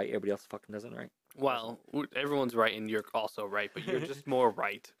do it right. Everybody else fucking doesn't right. Well, everyone's right, and you're also right, but you're just more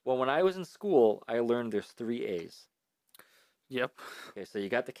right. Well, when I was in school, I learned there's 3 A's. Yep. Okay, so you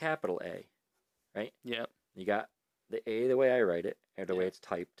got the capital A, Yep. you got the A the way I write it, or the way Yeah. it's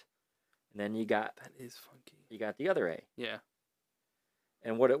typed. And then you got That is funky. the other A. Yeah.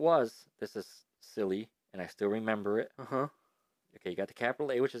 And what it was, this is silly, and I still remember it. Uh-huh. Okay, you got the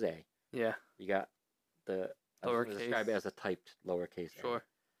capital A, which is A. Yeah. You got the I'm just gonna describe it Lowercase. as a typed lowercase a, Sure.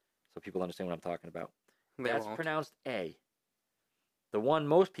 so people understand what I'm talking about. They That's won't. pronounced A. The one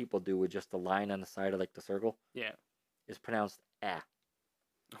most people do with just the line on the side of like the circle Yeah. is pronounced A.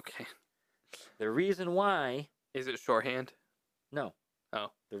 Okay. The reason why, Is it shorthand? no.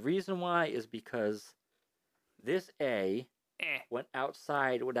 Oh. The reason why is because this A went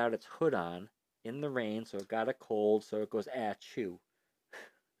outside without its hood on in the rain, so it got a cold, so it goes achoo.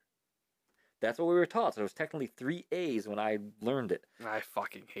 That's what we were taught. So it was technically 3 A's when I learned it. I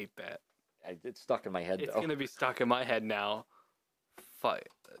fucking hate that. It stuck in my head, It's though. gonna be stuck in my head now.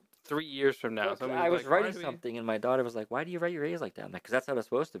 3 years from now. Look, I was writing something, and my daughter was like, "Why do you write your A's like that?" I'm like, "Because that's how it's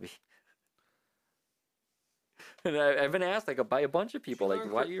supposed to be." And I've been asked like by a bunch of people, like,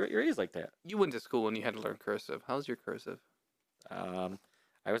 "Why do you write your A's like that?" You went to school and you had to learn cursive. How's your cursive? I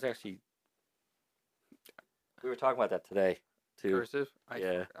was actually. We were talking about that today, too. Cursive?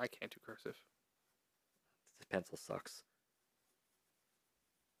 Yeah. I can't do cursive. This pencil sucks.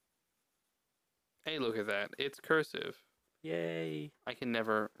 Hey, look at that. It's cursive. Yay! I can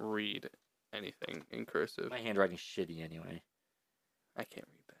never read anything in cursive. My handwriting's shitty anyway. I can't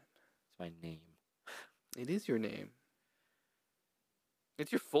read that. It's my name. It is your name.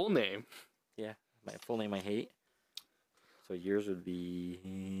 It's your full name. Yeah, my full name I hate. So yours would be.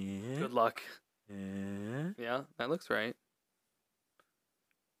 Good luck. Did Yeah, that looks right.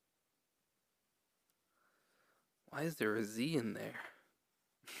 Why is there a Z in there?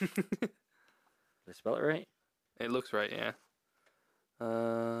 I spell it right? It looks right, yeah.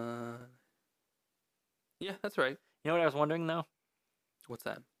 Yeah, that's right. You know what I was wondering though? What's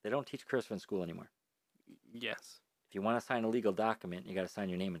that? They don't teach cursive in school anymore. Yes. If you want to sign a legal document, you got to sign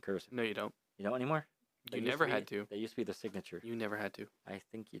your name in cursive. No, you don't. You don't anymore? That You used never be- had to. That used to be the signature. You never had to. I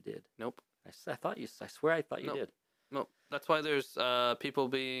think you did. Nope. I thought you. I swear I thought you Nope. did. Nope. That's why there's people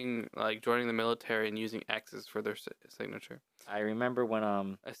being like joining the military and using X's for their signature. I remember when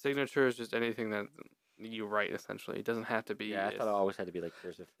A signature is just anything that you write. Essentially, it doesn't have to be. I thought it always had to be like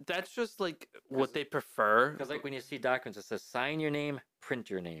cursive. That's just like what they prefer. Because like when you see documents, it says sign your name, print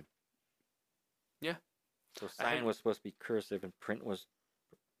your name. Yeah. So sign was supposed to be cursive and print was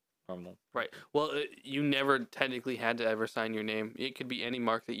normal. Right. Well, you never technically had to ever sign your name. It could be any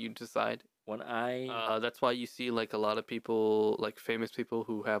mark that you decide. When I That's why you see like a lot of people, like famous people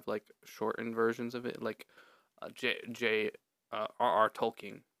who have like shortened versions of it, like R.R.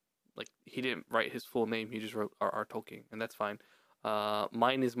 Tolkien. Like he didn't write his full name; he just wrote R.R. Tolkien, and that's fine.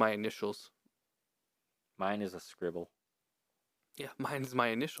 Mine is my initials. mine is a scribble. Yeah, mine is my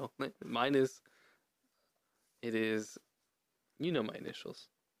initial. Mine is. It is, you know my initials.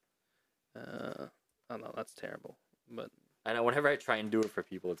 Oh no, that's terrible. But I know whenever I try and do it for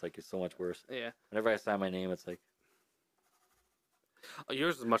people, it's like it's so much worse. yeah, Whenever I sign my name, it's like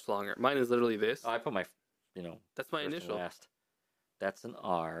yours is much longer. Mine is literally this. I put my, That's my first and initial. last. That's an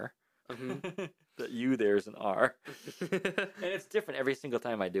R. Mhm. The U there's an R, and it's different every single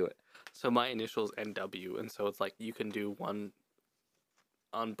time I do it. So my initials NW, and so it's like you can do one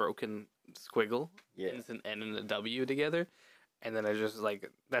unbroken squiggle, Yeah. and it's an N and a W together, and then I just like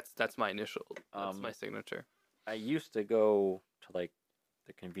that's my initial. That's my signature. I used to go to like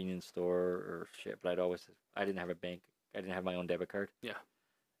the convenience store or shit, but I didn't have a bank. I didn't have my own debit card. Yeah.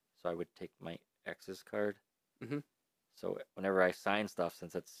 So I would take my ex's card. Mhm. So whenever I sign stuff,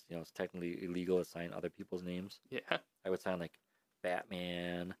 since it's it's technically illegal to sign other people's names, Yeah. I would sign like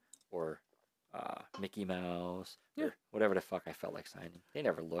Batman or Mickey Mouse or whatever the fuck I felt like signing. They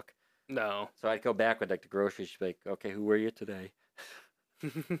never look. No. So I'd go back with like the groceries. She'd be like, "Okay, who were you today?"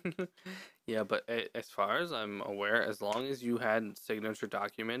 Yeah, but as far as I'm aware, as long as you had signature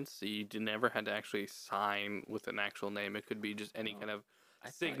documents, you never had to actually sign with an actual name. It could be just any kind of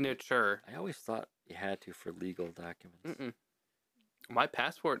signature. I always thought you had to for legal documents. Mm-mm. My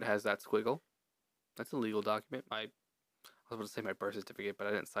passport has that squiggle. That's a legal document. I was about to say my birth certificate, but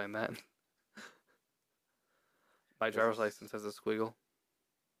I didn't sign that. My driver's license has a squiggle.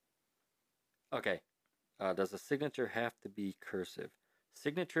 Okay. Does a signature have to be cursive?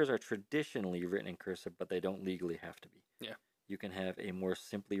 Signatures are traditionally written in cursive, but they don't legally have to be. Yeah. You can have a more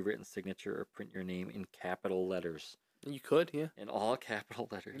simply written signature or print your name in capital letters. You could, yeah. In all capital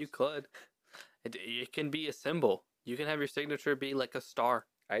letters. You could. It can be a symbol. You can have your signature be like a star.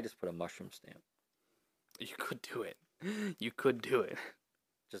 I just put a mushroom stamp. You could do it. You could do it.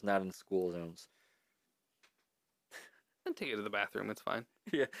 Just not in school zones. And take it to the bathroom. It's fine.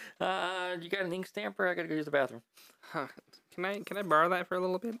 Yeah. You got an ink stamper? I gotta go use the bathroom. Huh. Can I borrow that for a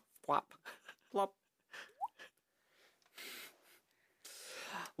little bit? Plop. Plop.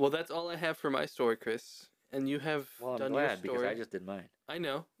 Well, that's all I have for my story, Chris. And you have Well, I'm done glad your because story. I just did mine. I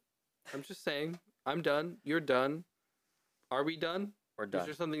know. I'm just saying. I'm done. You're done. Are we done? We're done. Is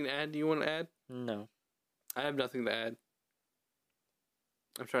there something to add? Do you want to add? No. I have nothing to add.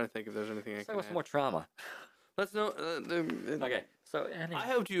 I'm trying to think if there's anything I Let's can talk about add. some more trauma. Let's know. Okay. So, I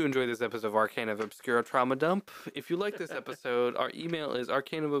hope you enjoyed this episode of Arcane of Obscura Trauma Dump. If you like this episode, our email is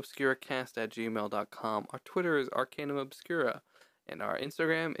arcaneumobscuracast@gmail.com. Our Twitter is arcaneumobscura. And our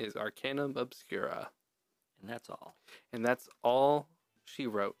Instagram is arcaneumobscura. and that's all. And that's all she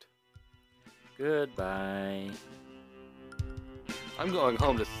wrote. Goodbye. I'm going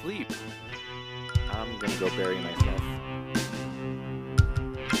home to sleep. I'm gonna go bury myself.